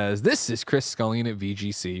developer says. This is Chris Scullion at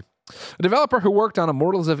VGC. A developer who worked on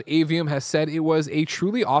Immortals of Avium has said it was a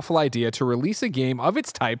truly awful idea to release a game of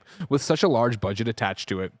its type with such a large budget attached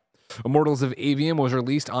to it. Immortals of Avium was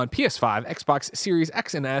released on PS5, Xbox Series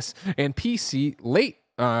X and S, and PC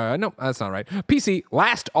PC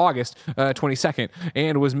last August 22nd,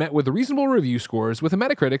 and was met with reasonable review scores with a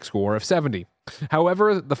Metacritic score of 70.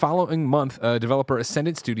 However, the following month, developer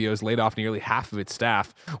Ascendant Studios laid off nearly half of its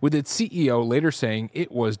staff, with its CEO later saying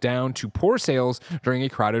it was down to poor sales during a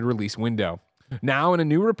crowded release window. Now, in a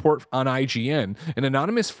new report on IGN, an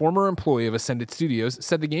anonymous former employee of Ascendant Studios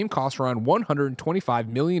said the game cost around $125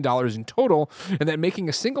 million in total, and that making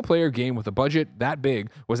a single-player game with a budget that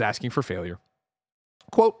big was asking for failure.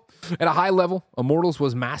 Quote, at a high level, Immortals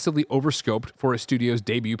was massively overscoped for a studio's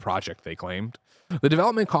debut project, they claimed. The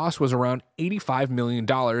development cost was around $85 million,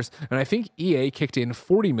 and I think EA kicked in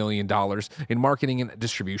 $40 million in marketing and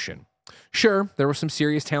distribution. Sure, there was some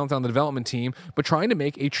serious talent on the development team, but trying to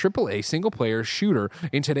make a AAA single-player shooter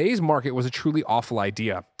in today's market was a truly awful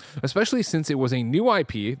idea, especially since it was a new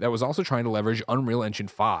IP that was also trying to leverage Unreal Engine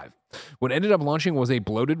 5. What ended up launching was a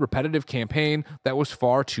bloated, repetitive campaign that was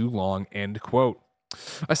far too long, end quote.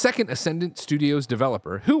 A second Ascendant Studios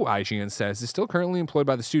developer, who IGN says is still currently employed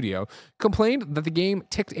by the studio, complained that the game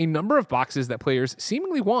ticked a number of boxes that players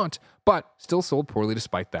seemingly want, but still sold poorly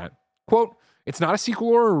despite that. Quote, "It's not a sequel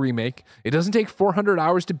or a remake. It doesn't take 400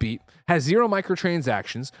 hours to beat, has 0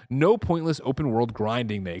 microtransactions, no pointless open world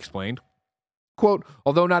grinding," they explained. Quote,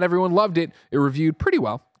 "Although not everyone loved it, it reviewed pretty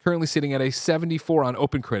well, currently sitting at a 74 on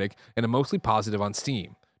OpenCritic and a mostly positive on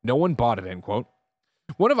Steam. No one bought it," end quote.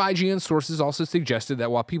 One of IGN's sources also suggested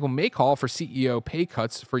that while people may call for CEO pay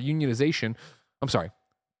cuts or unionization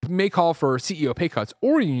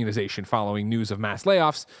following news of mass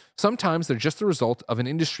layoffs, sometimes they're just the result of an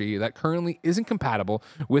industry that currently isn't compatible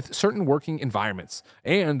with certain working environments,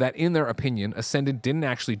 and that, in their opinion, Ascendant didn't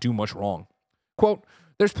actually do much wrong. Quote,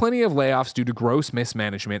 "There's plenty of layoffs due to gross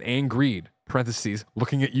mismanagement and greed," parentheses,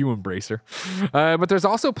 looking at you, Embracer. But there's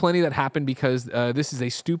also plenty that happened because this is a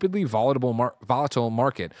stupidly volatile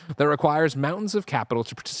market that requires mountains of capital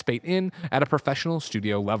to participate in at a professional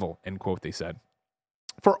studio level, end quote, they said.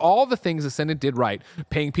 For all the things Ascendant did right,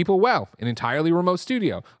 paying people well, an entirely remote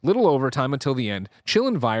studio, little overtime until the end, chill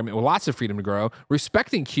environment with lots of freedom to grow,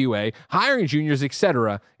 respecting QA, hiring juniors,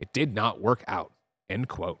 etc., it did not work out, end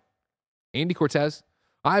quote. Andy Cortez,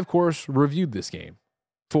 I, of course, reviewed this game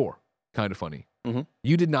for Kind of Funny. Mm-hmm.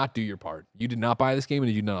 You did not do your part. You did not buy this game,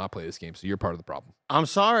 and you did not play this game, so you're part of the problem. I'm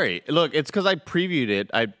sorry. Look, it's because I previewed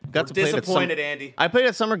it. I got to play it. Disappointed, Andy. I played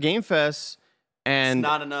at Summer Game Fest, and It's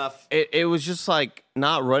not enough. It was just like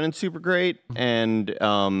not running super great, and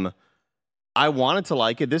I wanted to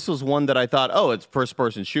like it. This was one that I thought, oh, it's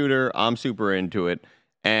first-person shooter. I'm super into it,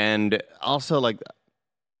 and also like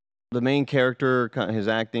the main character, his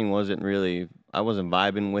acting wasn't really. I wasn't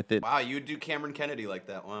vibing with it. Wow, you would do Cameron Kennedy like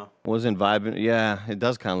that. Wow. Wasn't vibing. Yeah, it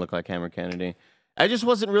does kind of look like Cameron Kennedy. I just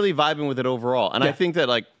wasn't really vibing with it overall, and I think that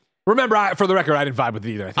like. Remember, for the record, I didn't vibe with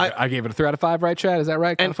it either. I think I gave it a 3 out of 5, right, Chad? Is that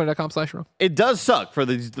right? Kindoffunny.com/row. It does suck for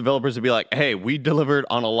these developers to be like, hey, we delivered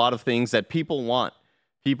on a lot of things that people want.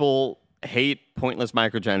 People hate pointless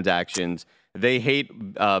microtransactions. They hate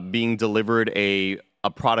being delivered a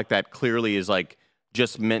product that clearly is like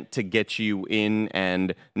just meant to get you in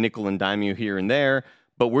and nickel and dime you here and there.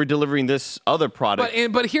 But we're delivering this other product.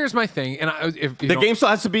 But here's my thing, and the game still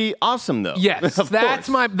has to be awesome, though. Yes,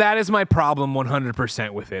 that is my problem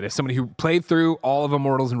 100% with it. As somebody who played through all of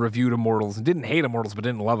Immortals and reviewed Immortals and didn't hate Immortals but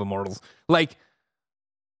didn't love Immortals, like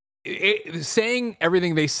saying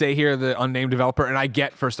everything they say here, the unnamed developer, and I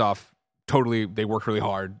get, first off, totally they worked really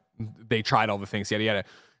hard, they tried all the things, yada yada.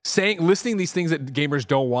 Listing these things that gamers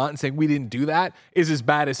don't want and saying we didn't do that is as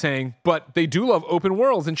bad as saying, but they do love open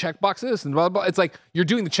worlds and checkbox this and blah, blah, blah. It's like you're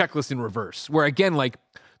doing the checklist in reverse, where again, like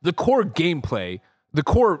the core gameplay, the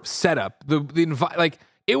core setup, like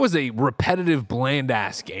it was a repetitive, bland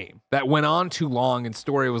ass game that went on too long and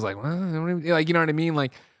story was like, well, like, you know what I mean?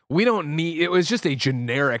 Like we don't need, it was just a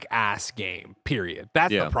generic ass game, period.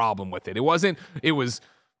 That's the problem with it. It was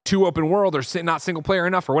too open world or not single player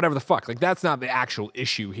enough or whatever the fuck. Like that's not the actual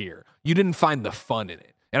issue here. You didn't find the fun in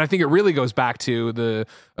it. And I think it really goes back to the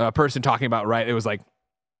person talking about, right? It was like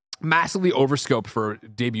massively overscoped for a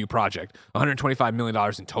debut project, $125 million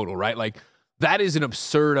in total, right? Like that is an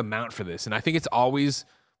absurd amount for this. And I think it's always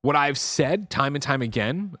what I've said time and time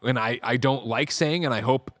again. And I don't like saying, and I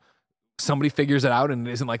hope somebody figures it out and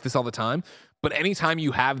it isn't like this all the time. But anytime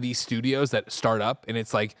you have these studios that start up and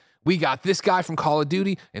it's like, we got this guy from Call of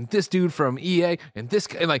Duty and this dude from EA and this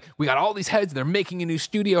guy, and like we got all these heads and they're making a new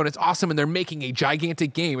studio and it's awesome and they're making a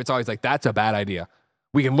gigantic game. It's always like, that's a bad idea.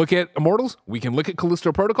 We can look at Immortals. We can look at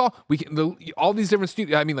Callisto Protocol. We can all these different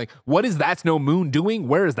studios. I mean, like, what is That's No Moon doing?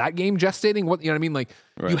 Where is that game gestating? What, you know what I mean? Like,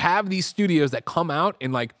 You have these studios that come out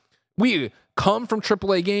and like, we come from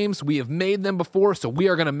AAA games. We have made them before, so we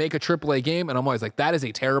are going to make a AAA game. And I'm always like, that is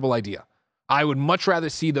a terrible idea. I would much rather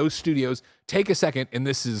see those studios take a second, and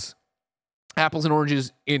this is apples and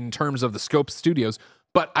oranges in terms of the scope of studios,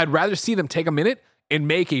 but I'd rather see them take a minute and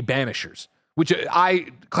make a Banishers, which I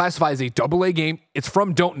classify as a AA game. It's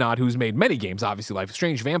from Don't Nod, who's made many games, obviously, Life is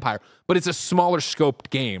Strange, Vampire, but it's a smaller scoped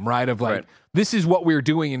game, right? Of like, this is what we're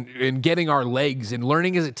doing and getting our legs and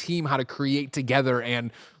learning as a team how to create together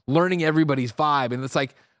and learning everybody's vibe. And it's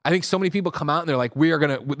like, I think so many people come out and they're like,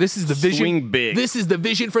 this is the vision. Swing big. This is the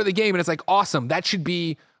vision for the game. And it's like, awesome. That should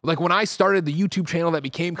be, like when I started the YouTube channel that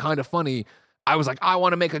became Kind of Funny, I was like, I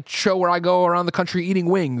want to make a show where I go around the country eating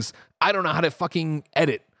wings. I don't know how to fucking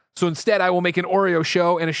edit. So instead, I will make an Oreo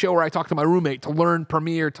show and a show where I talk to my roommate to learn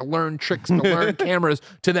Premiere, to learn tricks, to learn cameras,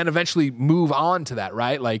 to then eventually move on to that,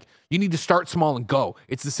 right? Like, you need to start small and go.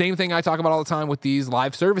 It's the same thing I talk about all the time with these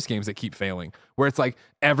live service games that keep failing, where it's like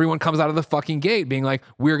everyone comes out of the fucking gate being like,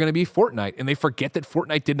 we're going to be Fortnite. And they forget that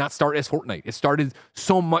Fortnite did not start as Fortnite. It started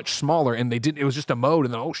so much smaller, and it was just a mode,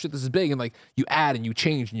 and then, oh shit, this is big. And like, you add and you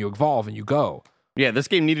change and you evolve and you go. Yeah, this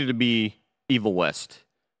game needed to be Evil West,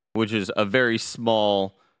 which is a very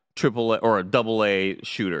small triple A or a double A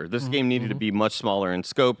shooter. This game needed to be much smaller in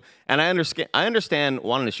scope. And I understand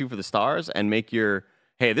wanting to shoot for the stars and make your,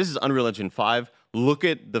 hey, this is Unreal Engine 5. Look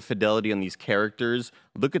at the fidelity on these characters.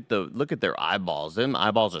 Look at their eyeballs. Them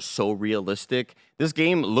eyeballs are so realistic. This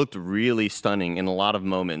game looked really stunning in a lot of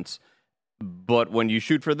moments. But when you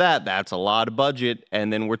shoot for that, that's a lot of budget.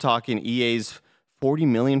 And then we're talking EA's $40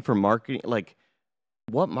 million for marketing. Like,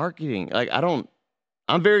 what marketing? Like,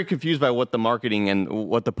 I'm very confused by what the marketing and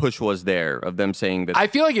what the push was there of them saying that. I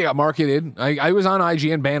feel like it got marketed. I was on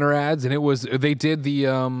IGN banner ads, and they did the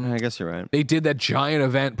I guess you're right. They did that giant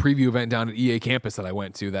preview event down at EA campus that I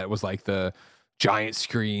went to. That was like the giant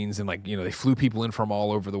screens, and like, they flew people in from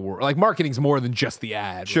all over the world. Like, marketing's more than just the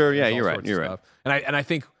ad. Sure, yeah, you're right. You're right. And I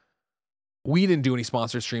think we didn't do any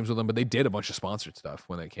sponsored streams with them, but they did a bunch of sponsored stuff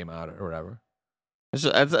when they came out or whatever.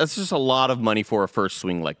 That's just a lot of money for a first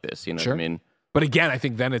swing like this. You know Sure. what I mean? But again, I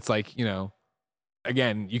think then it's like,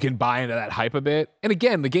 again, you can buy into that hype a bit. And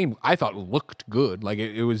again, the game I thought looked good. Like,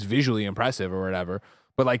 it was visually impressive or whatever.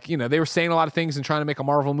 But like, they were saying a lot of things and trying to make a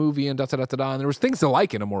Marvel movie and da-da-da-da-da. And there was things to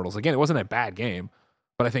like in Immortals. Again, it wasn't a bad game.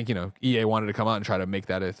 But I think, EA wanted to come out and try to make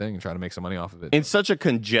that a thing and try to make some money off of it. In such a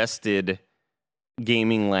congested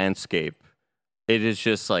gaming landscape, it is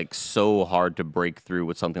just like so hard to break through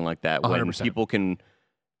with something like that 100%. when people can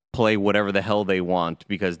play whatever the hell they want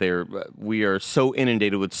because we are so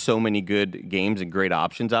inundated with so many good games and great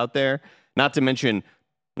options out there. Not to mention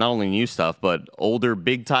not only new stuff, but older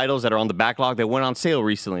big titles that are on the backlog that went on sale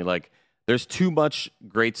recently. Like, there's too much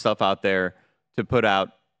great stuff out there to put out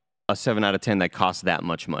a 7 out of 10 that costs that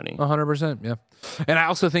much money. 100%, yeah. And I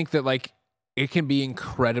also think that like it can be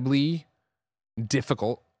incredibly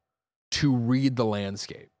difficult to read the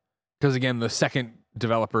landscape because again, the second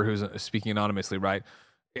developer who's speaking anonymously, right?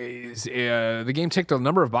 Is the game ticked a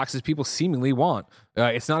number of boxes people seemingly want.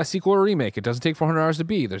 It's not a sequel or remake. It doesn't take 400 hours to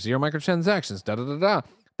beat. There's 0 microtransactions. Da da da da.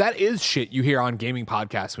 That is shit you hear on gaming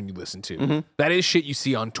podcasts when you listen to. Mm-hmm. That is shit you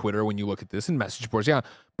see on Twitter when you look at this and message boards. Yeah,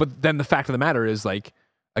 but then the fact of the matter is, like,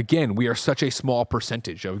 again, we are such a small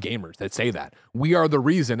percentage of gamers that say that. We are the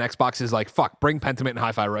reason Xbox is like, fuck, bring Pentiment and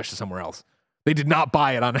Hi-Fi Rush to somewhere else. They did not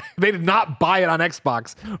buy it on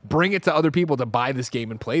Xbox. Bring it to other people to buy this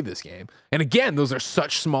game and play this game. And again, those are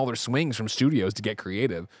such smaller swings from studios to get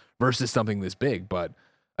creative versus something this big. But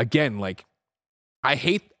again, like, I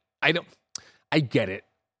get it,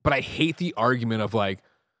 but I hate the argument of like,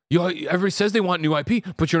 everybody says they want new IP,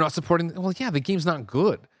 but you're not supporting. Well, yeah, the game's not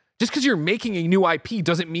good. Just because you're making a new IP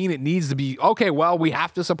doesn't mean it needs to be, okay, well, we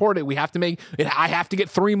have to support it. We have to make it. I have to get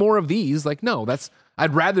 3 more of these. Like, no,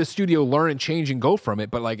 I'd rather the studio learn and change and go from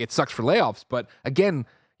it. But like, it sucks for layoffs. But again,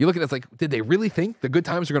 you look at it, it's like, did they really think the good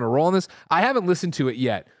times are going to roll on this? I haven't listened to it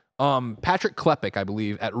yet. Patrick Klepek, I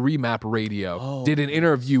believe, at Remap Radio did an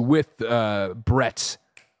interview with Brett.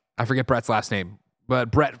 I forget Brett's last name,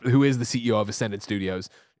 but Brett, who is the CEO of Ascended Studios.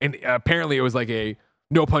 And apparently it was like a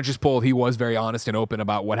no punches pulled. He was very honest and open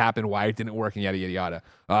about what happened, why it didn't work, and yada, yada, yada.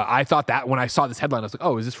 I thought that when I saw this headline, I was like,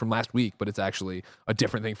 oh, is this from last week? But it's actually a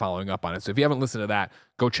different thing following up on it. So if you haven't listened to that,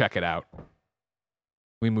 go check it out.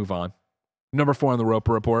 We move on. Number 4 on the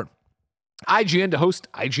Roper Report. IGN to host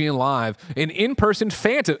IGN Live, an in-person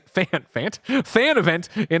fan event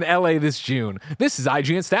in LA this June. This is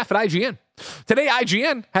IGN staff at IGN. Today,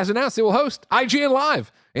 IGN has announced it will host IGN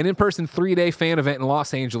Live, an in-person 3-day fan event in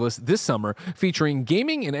Los Angeles this summer featuring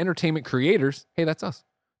gaming and entertainment creators. Hey, that's us.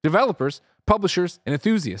 Developers, publishers, and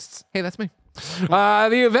enthusiasts. Hey, that's me.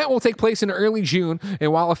 The event will take place in early June,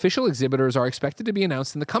 and while official exhibitors are expected to be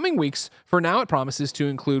announced in the coming weeks, for now it promises to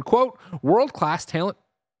include, quote, world-class talent,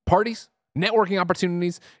 parties, networking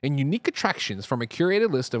opportunities, and unique attractions from a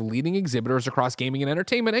curated list of leading exhibitors across gaming and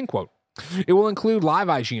entertainment, end quote. It will include live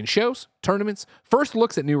IGN shows, tournaments, first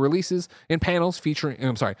looks at new releases, and panels,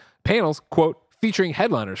 quote, featuring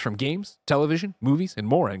headliners from games, television, movies, and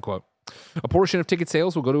more, end quote. A portion of ticket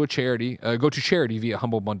sales will go to charity via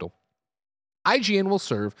Humble Bundle. IGN will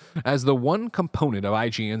serve as the one component of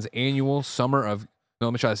IGN's annual summer of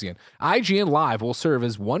let me try this again. IGN Live will serve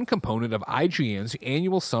as one component of IGN's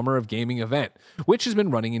annual Summer of Gaming event, which has been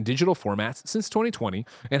running in digital formats since 2020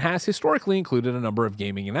 and has historically included a number of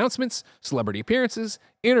gaming announcements, celebrity appearances,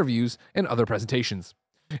 interviews, and other presentations.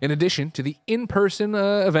 In addition to the in-person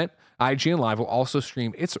event, IGN Live will also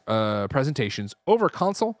stream its presentations over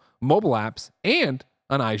console, mobile apps, and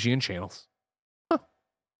on IGN channels.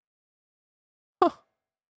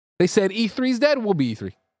 They said E3's dead. Will be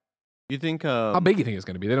E3. You think? How big do you think it's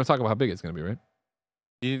going to be? They don't talk about how big it's going to be, right?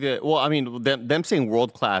 Well, I mean, them saying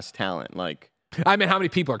world-class talent, like. I mean, how many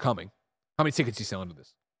people are coming? How many tickets are you selling to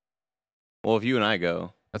this? Well, if you and I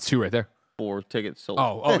go. That's 2 right there. 4 tickets sold.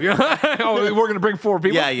 Oh, yeah. Oh, we're gonna bring 4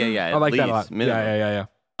 people. Yeah. I like that a lot. Minimum. Yeah.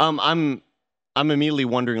 I'm immediately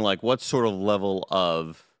wondering, like, what sort of level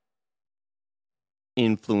of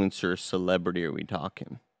influencer celebrity are we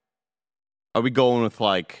talking? Are we going with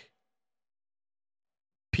like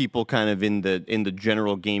people kind of in the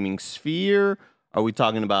general gaming sphere? Are we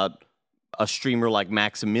talking about a streamer like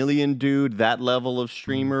Maximilian, dude? That level of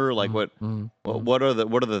streamer, like what are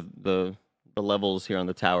the levels here on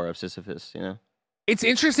the Tower of Sisyphus? You know, it's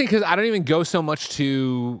interesting because I don't even go so much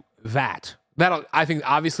to that. I think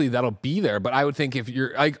obviously that'll be there, but I would think if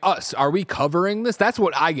you're like us, are we covering this? That's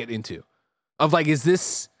what I get into. Of like, is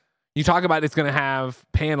this? You talk about it's going to have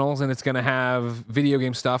panels and it's going to have video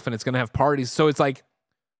game stuff and it's going to have parties. So it's like,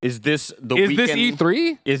 is this the is weekend? This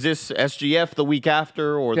E3? Is this SGF the week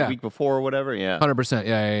after or the week before or whatever? Yeah, 100%.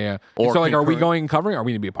 Yeah. Or so like, are we going covering? Are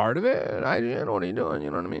we going to be a part of it? I don't know what are you doing? You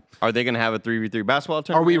know what I mean? Are they going to have a 3v3 basketball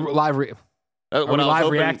tournament? Are we live? Are we live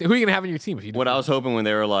reacting? Who are you going to have on your team? If you do I was hoping when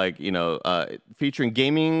they were like, featuring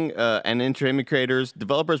gaming and entertainment creators,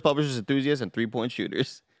 developers, publishers, enthusiasts, and 3-point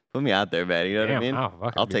shooters. Put me out there, man. You know what I mean?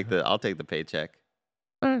 I'll take the paycheck.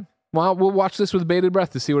 All right. Well, we'll watch this with bated breath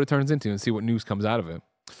to see what it turns into and see what news comes out of it.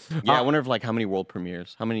 Yeah, I wonder if like how many world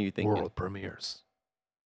premieres? How many do you think? World premieres.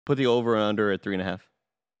 Put the over and under at 3.5.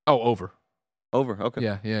 Oh, over. Over. Okay.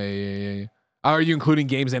 Yeah. Are you including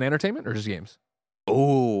games and entertainment or just games?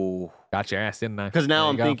 Oh, got your ass, didn't I? Because now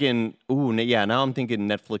I'm thinking. Now I'm thinking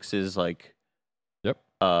Netflix is like. Yep.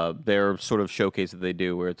 Their sort of showcase that they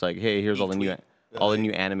do where it's like, hey, here's all the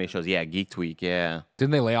new anime shows. Yeah, Geek Week. Yeah.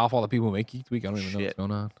 Didn't they lay off all the people who make Geek Week? I don't even know what's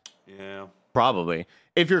going on. Yeah. Probably.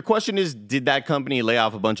 If your question is, did that company lay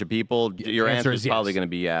off a bunch of people? Your answer is probably going to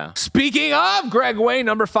be yeah. Speaking of Greg Way,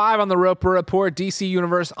 number 5 on the Roper Report, DC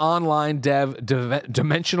Universe Online dev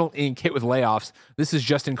Dimensional Inc. hit with layoffs. This is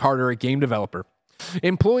Justin Carter, a game developer.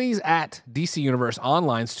 Employees at DC Universe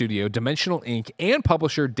Online studio, Dimensional Inc., and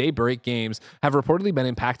publisher Daybreak Games have reportedly been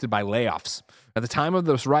impacted by layoffs. At the time of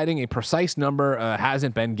this writing, a precise number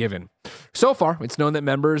hasn't been given. So far, it's known that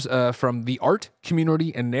members from the art,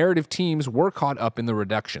 community, and narrative teams were caught up in the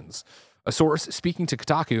reductions. A source speaking to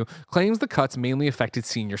Kotaku claims the cuts mainly affected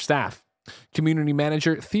senior staff. Community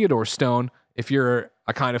manager Theodore Stone, if you're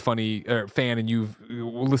a kind of funny fan and you've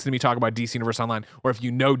listened to me talk about DC Universe Online, or if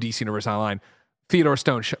you know DC Universe Online, Theodore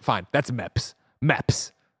Stone, fine, that's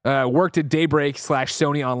MEPS. Worked at Daybreak /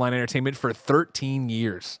 Sony Online Entertainment for 13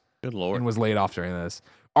 years. Good Lord. And was laid off during this.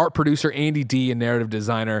 Art producer Andy D and narrative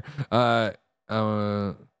designer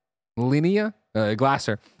Linnea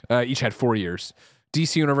Glasser each had 4 years.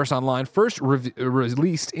 DC Universe Online first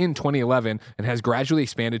released in 2011 and has gradually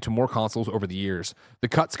expanded to more consoles over the years. The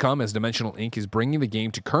cuts come as Dimensional Inc. is bringing the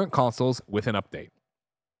game to current consoles with an update.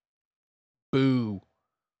 Boo.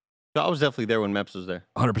 I was definitely there when MEPS was there.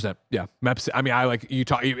 100%. Yeah. MEPS. I mean, I like you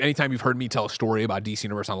talk. Anytime you've heard me tell a story about DC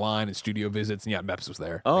Universe Online and studio visits, and yeah, MEPS was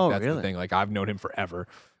there. Oh, like, that's really? the thing. Like, I've known him forever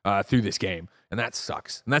through this game, and that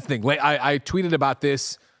sucks. And that's the thing. I tweeted about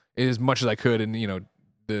this as much as I could, and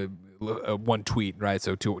the one tweet, right?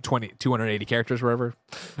 So 280 characters, wherever.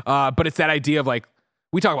 But it's that idea of like,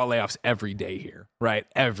 we talk about layoffs every day here, right?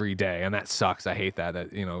 Every day. And that sucks. I hate that.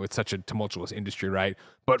 It's such a tumultuous industry, right?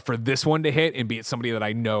 But for this one to hit and be it somebody that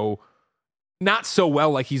I know not so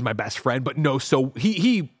well, like he's my best friend, but no, so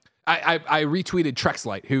I retweeted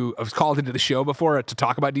Trexlight, who was called into the show before to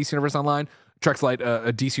talk about DC Universe Online. Trexlight,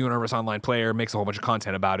 a DC Universe Online player, makes a whole bunch of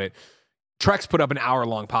content about it. Trex put up an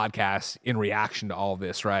hour-long podcast in reaction to all of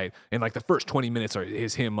this, right? And like the first 20 minutes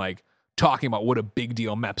is him like talking about what a big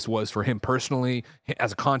deal MEPS was for him personally,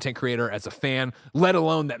 as a content creator, as a fan, let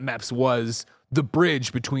alone that MEPS was the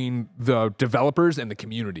bridge between the developers and the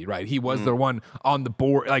community, right? He was the one on the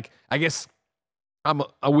board. Like, I guess I'm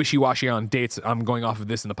a wishy-washy on dates. I'm going off of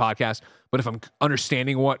this in the podcast, but if I'm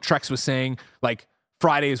understanding what Trex was saying, like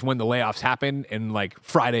Friday is when the layoffs happened, and like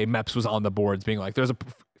Friday MEPS was on the boards being like, there's a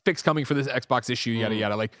fix coming for this Xbox issue, yada,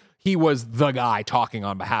 yada. Like, he was the guy talking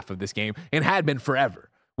on behalf of this game and had been forever.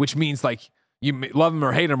 Which means, like, you love him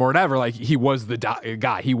or hate him or whatever, like, he was the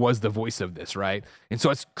guy. He was the voice of this, right? And so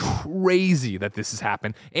it's crazy that this has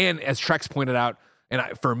happened. And as Trex pointed out, and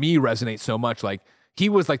for me resonates so much, like, he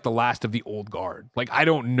was like the last of the old guard. Like, I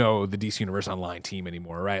don't know the DC Universe Online team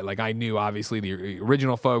anymore, right? Like, I knew obviously the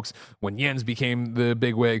original folks when Jens became the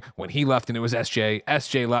bigwig, when he left and it was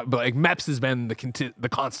SJ left, but like Meps has been the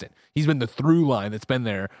constant. He's been the through line that's been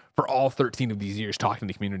there for all 13 of these years, talking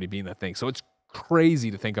to the community, being that thing. So it's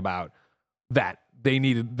crazy to think about that they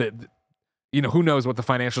needed that. You know, who knows what the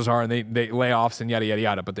financials are, and they layoffs and yada yada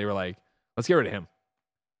yada. But they were like, let's get rid of him.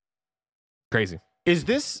 Crazy. Is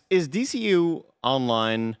DCU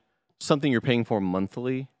Online something you're paying for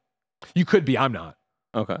monthly? You could be. I'm not.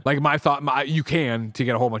 Okay. Like you can to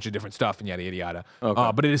get a whole bunch of different stuff and yada yada yada.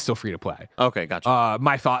 Okay. But it is still free to play. Okay, gotcha.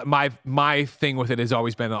 My thing with it has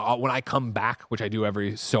always been when I come back, which I do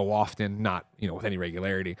every so often, not with any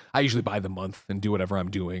regularity. I usually buy the month and do whatever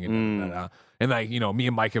I'm doing, and like me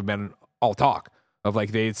and Mike have been all talk of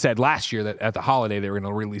like they had said last year that at the holiday they were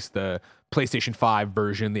going to release the PlayStation 5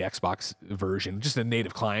 version, the Xbox version, just a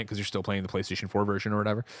native client because you're still playing the PlayStation 4 version or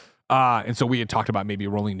whatever. And so we had talked about maybe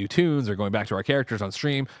rolling new tunes or going back to our characters on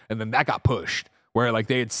stream, and then that got pushed where like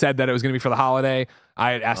they had said that it was going to be for the holiday.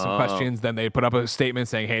 I had asked some questions, then they put up a statement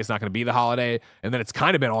saying, hey, it's not going to be the holiday, and then it's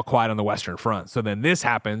kind of been all quiet on the Western Front. So then this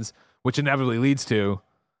happens, which inevitably leads to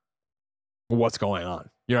what's going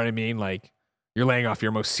on. You know what I mean? Like, you're laying off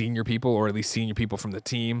your most senior people, or at least senior people from the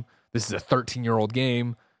team. This is a 13-year-old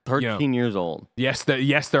game. 13 years old. Yes,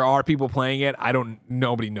 there are people playing it.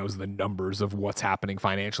 Nobody knows the numbers of what's happening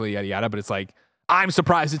financially, yada yada. But it's like, I'm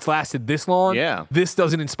surprised it's lasted this long. Yeah. This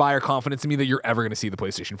doesn't inspire confidence in me that you're ever going to see the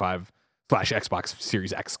PlayStation 5/Xbox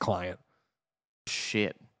Series X client.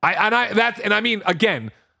 Shit. I mean,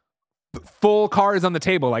 again, full cards on the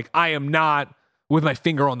table. Like, I am not with my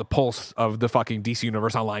finger on the pulse of the fucking DC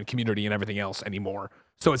Universe Online community and everything else anymore.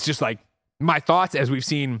 So it's just like my thoughts as we've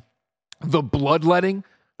seen the bloodletting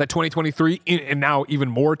that 2023 and now even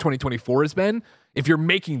more 2024 has been. If you're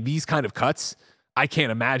making these kind of cuts, I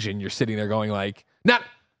can't imagine you're sitting there going like, not.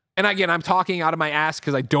 And again, I'm talking out of my ass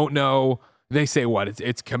because I don't know. They say what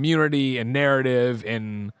it's community and narrative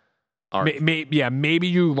and maybe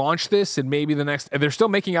you launch this and maybe the next, they're still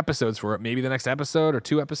making episodes for it. Maybe the next episode or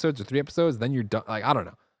 2 episodes or 3 episodes, then you're done. Like, I don't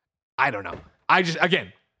know. I just,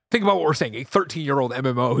 again, think about what we're saying. A 13-year-old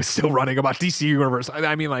MMO is still running about DC Universe.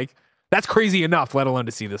 I mean, like, that's crazy enough, let alone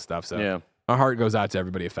to see this stuff. So yeah. Our heart goes out to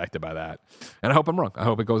everybody affected by that. And I hope I'm wrong. I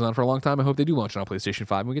hope it goes on for a long time. I hope they do launch it on PlayStation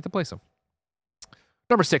 5 and we get to play some.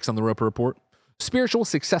 Number 6 on the Roper Report. Spiritual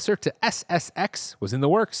successor to SSX was in the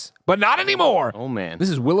works, but not anymore. Oh, man. This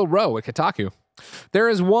is Willow Row at Kotaku. There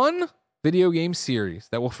is one video game series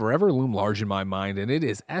that will forever loom large in my mind, and it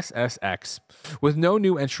is SSX, with no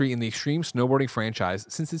new entry in the extreme snowboarding franchise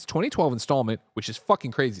since its 2012 installment, which is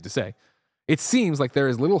fucking crazy to say. It seems like there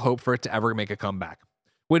is little hope for it to ever make a comeback,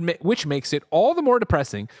 which makes it all the more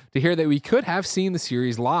depressing to hear that we could have seen the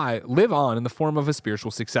series live on in the form of a spiritual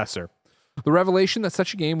successor. The revelation that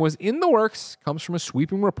such a game was in the works comes from a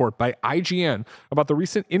sweeping report by IGN about the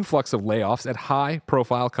recent influx of layoffs at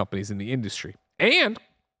high-profile companies in the industry, and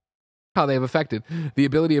how they have affected the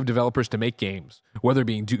ability of developers to make games, whether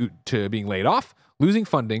being due to being laid off, losing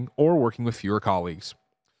funding, or working with fewer colleagues.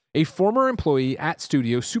 A former employee at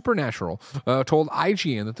studio Supernatural told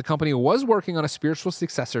IGN that the company was working on a spiritual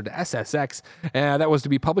successor to SSX that was to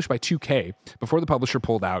be published by 2K before the publisher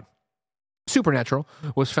pulled out. Supernatural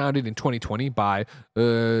was founded in 2020 by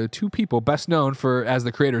 2 people best known as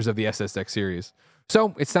the creators of the SSX series.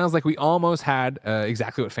 So it sounds like we almost had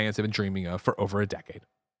exactly what fans have been dreaming of for over a decade.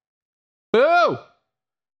 Boo!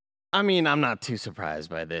 I mean, I'm not too surprised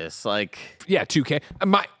by this. Like, yeah, 2K.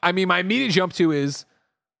 My immediate jump to is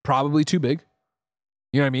probably too big.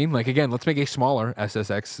 You know what I mean? Like, again, let's make a smaller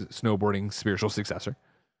SSX snowboarding spiritual successor.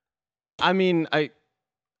 I mean,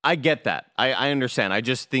 I get that. I understand. I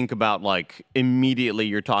just think about, like, immediately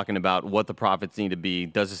you're talking about what the profits need to be.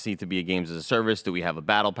 Does this need to be a games as a service? Do we have a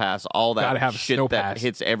battle pass? All that Gotta have shit snow that pass.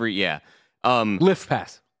 hits every, yeah. Lift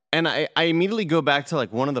pass. And I immediately go back to,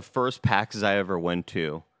 like, one of the first PAXs I ever went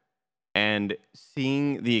to and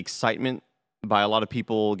seeing the excitement by a lot of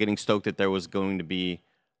people getting stoked that there was going to be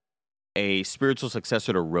a spiritual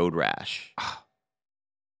successor to Road Rash.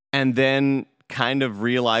 And then kind of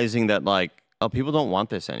realizing that, like, oh, people don't want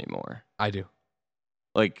this anymore. I do.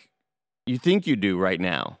 Like, you think you do right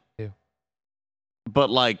now. I do. But,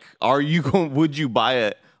 like, would you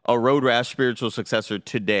buy a Road Rash spiritual successor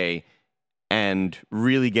today and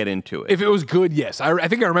really get into it? If it was good, yes. I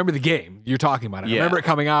think I remember the game you're talking about. I Yeah. remember it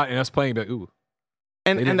coming out and us playing, but ooh.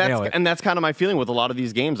 And that's kind of my feeling with a lot of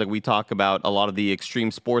these games. Like, we talk about a lot of the extreme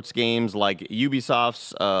sports games, like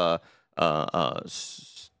Ubisoft's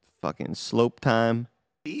fucking Slope Time.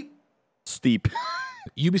 Deep. Steep.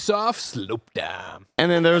 Ubisoft Slope Down.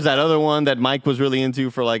 And then there was that other one that Mike was really into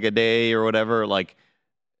for like a day or whatever. Like,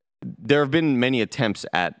 there have been many attempts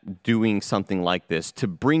at doing something like this to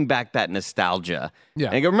bring back that nostalgia. Yeah.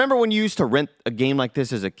 And I remember when you used to rent a game like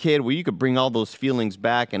this as a kid, where you could bring all those feelings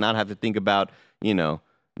back and not have to think about, you know,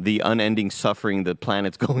 the unending suffering the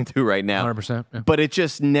planet's going through right now. 100%. Yeah. But it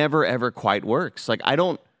just never, ever quite works. Like,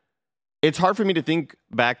 it's hard for me to think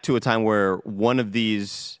back to a time where one of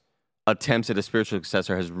these attempts at a spiritual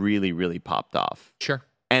successor has really, really popped off. Sure.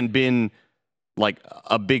 And been like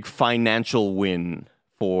a big financial win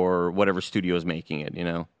for whatever studio is making it, you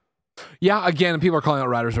know? Yeah, again, people are calling out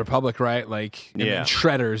Riders Republic, right? Like, and then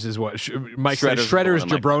Shredders is what Mike said. Shredders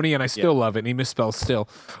jabroni, and I still love it, and he misspells still.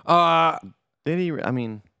 Did he? I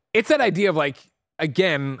mean... It's that idea of, like,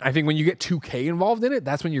 again, I think when you get 2K involved in it,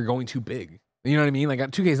 that's when you're going too big. You know what I mean? Like,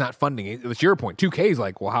 2K is not funding it. It's your point. 2K is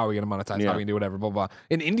like, well, how are we going to monetize? How are we going to do whatever, blah, blah.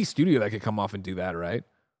 An indie studio that could come off and do that, right?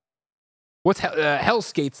 What's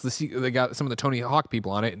Hellskates? They got some of the Tony Hawk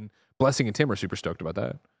people on it, and Blessing and Tim are super stoked about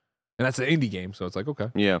that. And that's an indie game, so it's like, okay.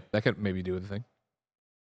 Yeah. That could maybe do with the thing.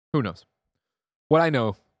 Who knows? What I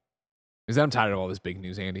know is that I'm tired of all this big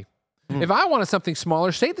news, Andy. If I wanted something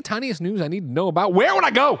smaller, say the tiniest news I need to know about, where would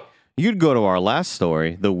I go? You'd go to our last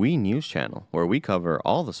story, the Wii News channel, where we cover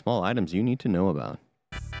all the small items you need to know about.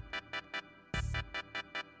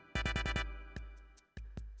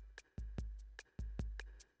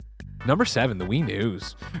 Number 7, the Wii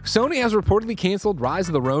News. Sony has reportedly canceled Rise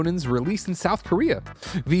of the Ronins released in South Korea.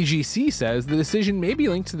 VGC says the decision may be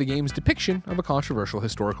linked to the game's depiction of a controversial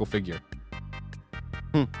historical figure.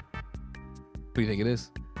 What do you think it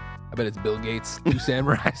is? I bet it's Bill Gates, 2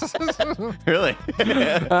 samurais. Really?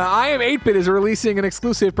 I Am 8-Bit is releasing an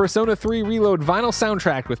exclusive Persona 3 Reload vinyl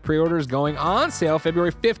soundtrack with pre-orders going on sale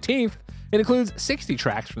February 15th. It includes 60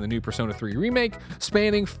 tracks from the new Persona 3 remake,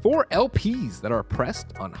 spanning 4 LPs that are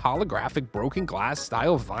pressed on holographic broken glass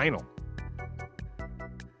style vinyl.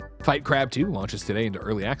 Fight Crab 2 launches today into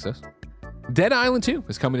early access. Dead Island 2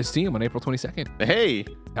 is coming to Steam on April 22nd. Hey.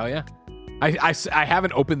 Hell yeah. I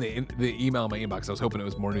haven't opened the email in my inbox. I was hoping it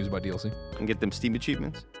was more news about DLC. And get them Steam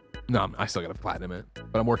achievements. No, I still got to platinum it,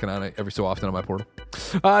 but I'm working on it every so often on my portal.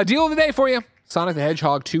 Deal of the day for you. Sonic the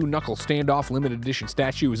Hedgehog 2 Knuckles Standoff Limited Edition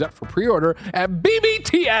statue is up for pre-order at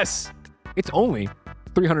BBTS. It's only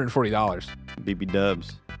 $340. BB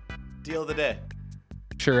dubs. Deal of the day.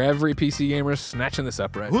 Sure, every PC gamer is snatching this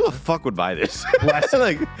up right Who now. the fuck would buy this? Blessing.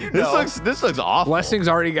 Like, this looks awful. Blessing's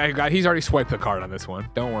already he's already swiped the card on this one.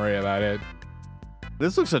 Don't worry about it.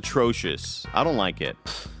 This looks atrocious. I don't like it.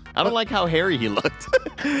 I don't like how hairy he looked.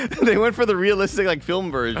 They went for the realistic, like,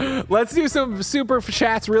 film version. Let's do some super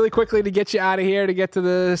chats really quickly to get you out of here, to get to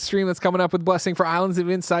the stream that's coming up with Blessing for Islands of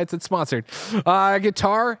Insights. It's sponsored.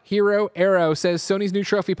 Guitar Hero Arrow says Sony's new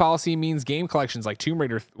trophy policy means game collections like Tomb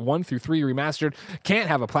Raider 1 through 3 remastered can't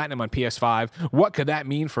have a platinum on PS5. What could that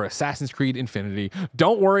mean for Assassin's Creed Infinity?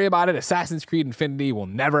 Don't worry about it. Assassin's Creed Infinity will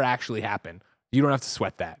never actually happen. You don't have to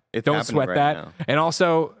sweat that. Don't sweat right that. now. And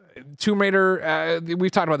also, Tomb Raider,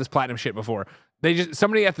 we've talked about this platinum shit before.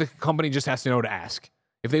 Somebody at the company just has to know to ask.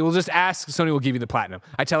 If they will just ask, Sony will give you the platinum.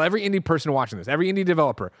 I tell every indie person watching this, every indie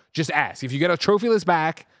developer, just ask. If you get a trophy list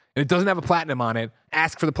back and it doesn't have a platinum on it,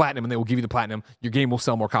 ask for the platinum and they will give you the platinum. Your game will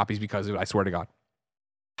sell more copies because of it, I swear to God.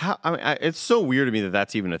 It's so weird to me that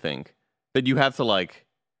that's even a thing. That you have to, like,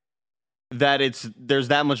 there's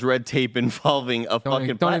that much red tape involving a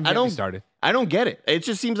fucking platinum. I don't get it. It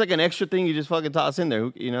just seems like an extra thing you just fucking toss in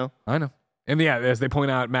there, you know? I know. And yeah, as they point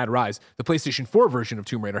out, Mad Rise, the PlayStation 4 version of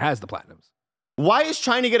Tomb Raider has the platinums. Why is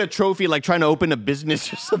trying to get a trophy like trying to open a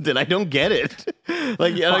business or something? I don't get it.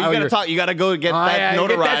 Like, you gotta you gotta go get that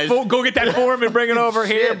notarized. Go get that form and bring it over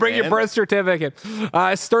here. Shit, bring man. your birth certificate.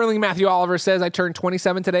 Sterling Matthew Oliver says, I turned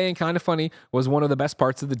 27 today and Kinda Funny was one of the best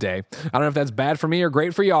parts of the day. I don't know if that's bad for me or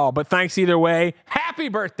great for y'all, but thanks either way. Happy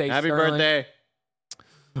birthday, Happy Sterling. birthday.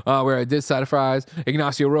 Where I did side of fries.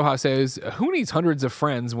 Ignacio Rojas says, who needs hundreds of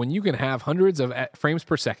friends when you can have hundreds of frames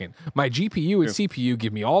per second? My GPU and CPU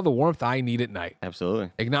give me all the warmth I need at night. Absolutely.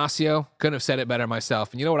 Ignacio, couldn't have said it better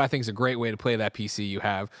myself. And you know what I think is a great way to play that PC you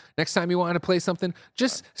have? Next time you want to play something,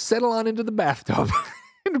 just settle on into the bathtub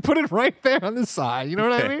and put it right there on the side. You know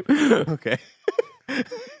what I mean? Okay.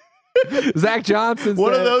 Zach Johnson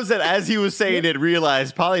One said, of those that as he was saying it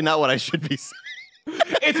realized probably not what I should be saying.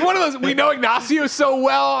 it's one of those, we know Ignacio so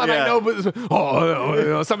well, and I know, but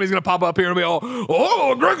somebody's going to pop up here and be all,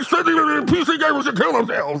 Greg said the PC gamers should kill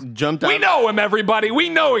themselves. We know him, everybody. We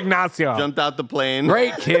know Ignacio. Jumped out the plane.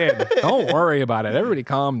 Great kid. Don't worry about it. Everybody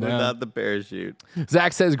calm down. Without the parachute.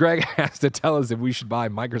 Zach says Greg has to tell us if we should buy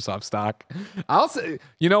Microsoft stock. I'll say,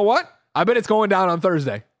 you know what? I bet it's going down on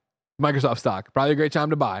Thursday. Microsoft stock. Probably a great time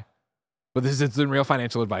to buy. But this isn't real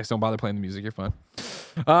financial advice. Don't bother playing the music. You're fine.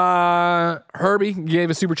 Herbie gave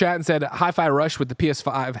a super chat and said, Hi-Fi Rush with the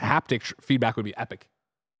PS5 haptic feedback would be epic.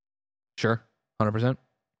 Sure. 100%.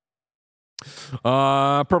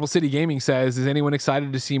 Purple City Gaming says, is anyone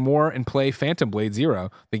excited to see more and play Phantom Blade Zero?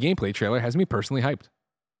 The gameplay trailer has me personally hyped.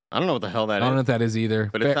 I don't know what the hell that is. I don't know what that is either.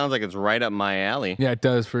 But it sounds like it's right up my alley. Yeah, it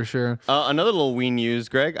does for sure. Another little Wii news,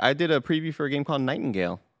 Greg. I did a preview for a game called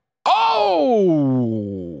Nightingale.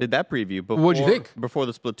 Oh! Did that preview before. What'd you think? Before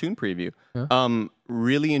the Splatoon preview. Yeah.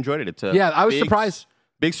 Really enjoyed it. It's a I was surprised.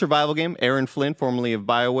 Big survival game. Aaron Flynn, formerly of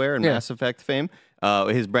BioWare and Mass Effect fame,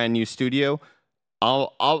 his brand new studio.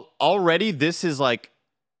 Already, this is like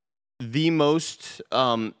the most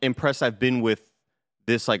impressed I've been with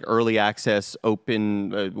this like early access,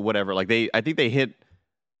 open, whatever. Like I think they hit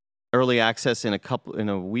early access in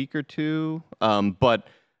a week or two. But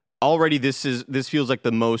already this feels like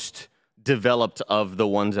the most developed of the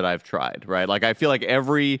ones that I've tried, right? Like I feel like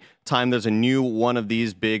every time there's a new one of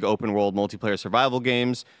these big open world multiplayer survival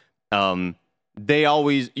games, they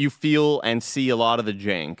always, you feel and see a lot of the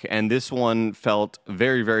jank. And this one felt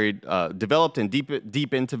very, very developed and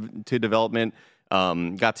deep into development.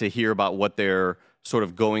 Got to hear about what they're sort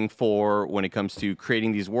of going for when it comes to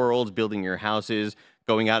creating these worlds, building your houses,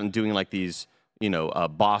 going out and doing like these,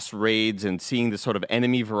 boss raids and seeing this sort of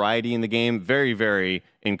enemy variety in the game. Very, very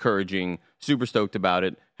encouraging. Super stoked about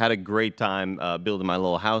it. Had a great time building my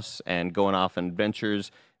little house and going off on adventures,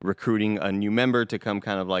 recruiting a new member to come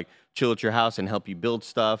kind of like chill at your house and help you build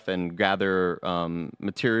stuff and gather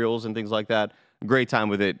materials and things like that. Great time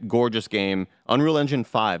with it. Gorgeous game. Unreal Engine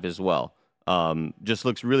 5 as well. Just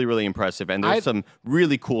looks really, really impressive. And there's some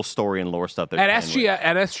really cool story and lore stuff. At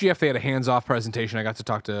SGF, they had a hands-off presentation. I got to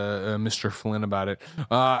talk to Mr. Flynn about it.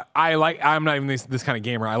 I'm not even this kind of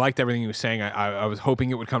gamer. I liked everything he was saying. I was hoping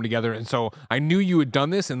it would come together. And so I knew you had done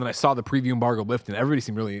this, and then I saw the preview embargo lift, and everybody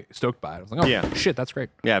seemed really stoked by it. I was like, oh, shit, that's great.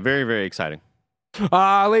 Yeah, very, very exciting.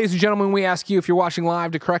 Ladies and gentlemen, we ask you, if you're watching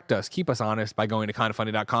live, to correct us. Keep us honest by going to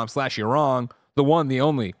kindoffunny.com/you're wrong. The one, the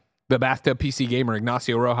only. The Bathtub PC Gamer,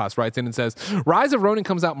 Ignacio Rojas, writes in and says, Rise of Ronin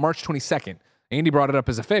comes out March 22nd. Andy brought it up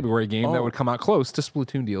as a February game that would come out close to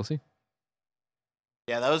Splatoon DLC.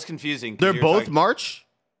 Yeah, that was confusing. They're both March?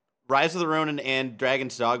 Rise of the Ronin and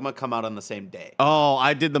Dragon's Dogma come out on the same day. Oh,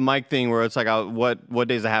 I did the Mike thing where it's like, what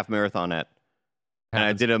day's a half marathon at? And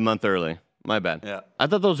I did it a month early. My bad. Yeah. I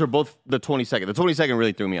thought those were both the 22nd. The 22nd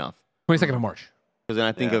really threw me off. 22nd of March. Because then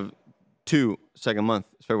I think of second month,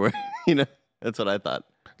 February. That's what I thought.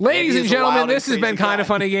 Ladies and gentlemen, this has been Kind of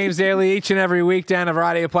Funny Games Daily. Each and every week down a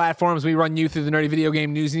variety of platforms, we run you through the nerdy video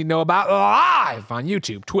game news you need to know about live on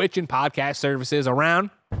YouTube, Twitch, and podcast services around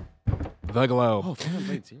the globe. Oh,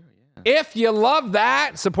 if you love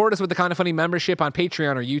that, support us with the Kind of Funny membership on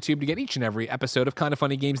Patreon or YouTube to get each and every episode of Kind of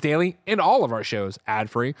Funny Games Daily and all of our shows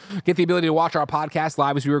ad-free. Get the ability to watch our podcast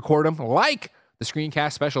live as we record them, like the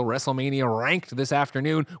screencast special WrestleMania Ranked this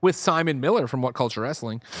afternoon with Simon Miller from What Culture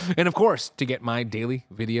Wrestling. And of course, to get my daily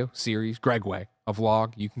video series, Greg Way, a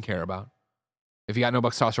vlog you can care about. If you got no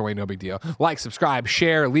bucks, toss your way, no big deal. Like, subscribe,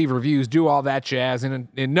 share, leave reviews, do all that jazz. And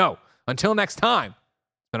no, until next time,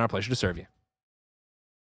 it's been our pleasure to serve you.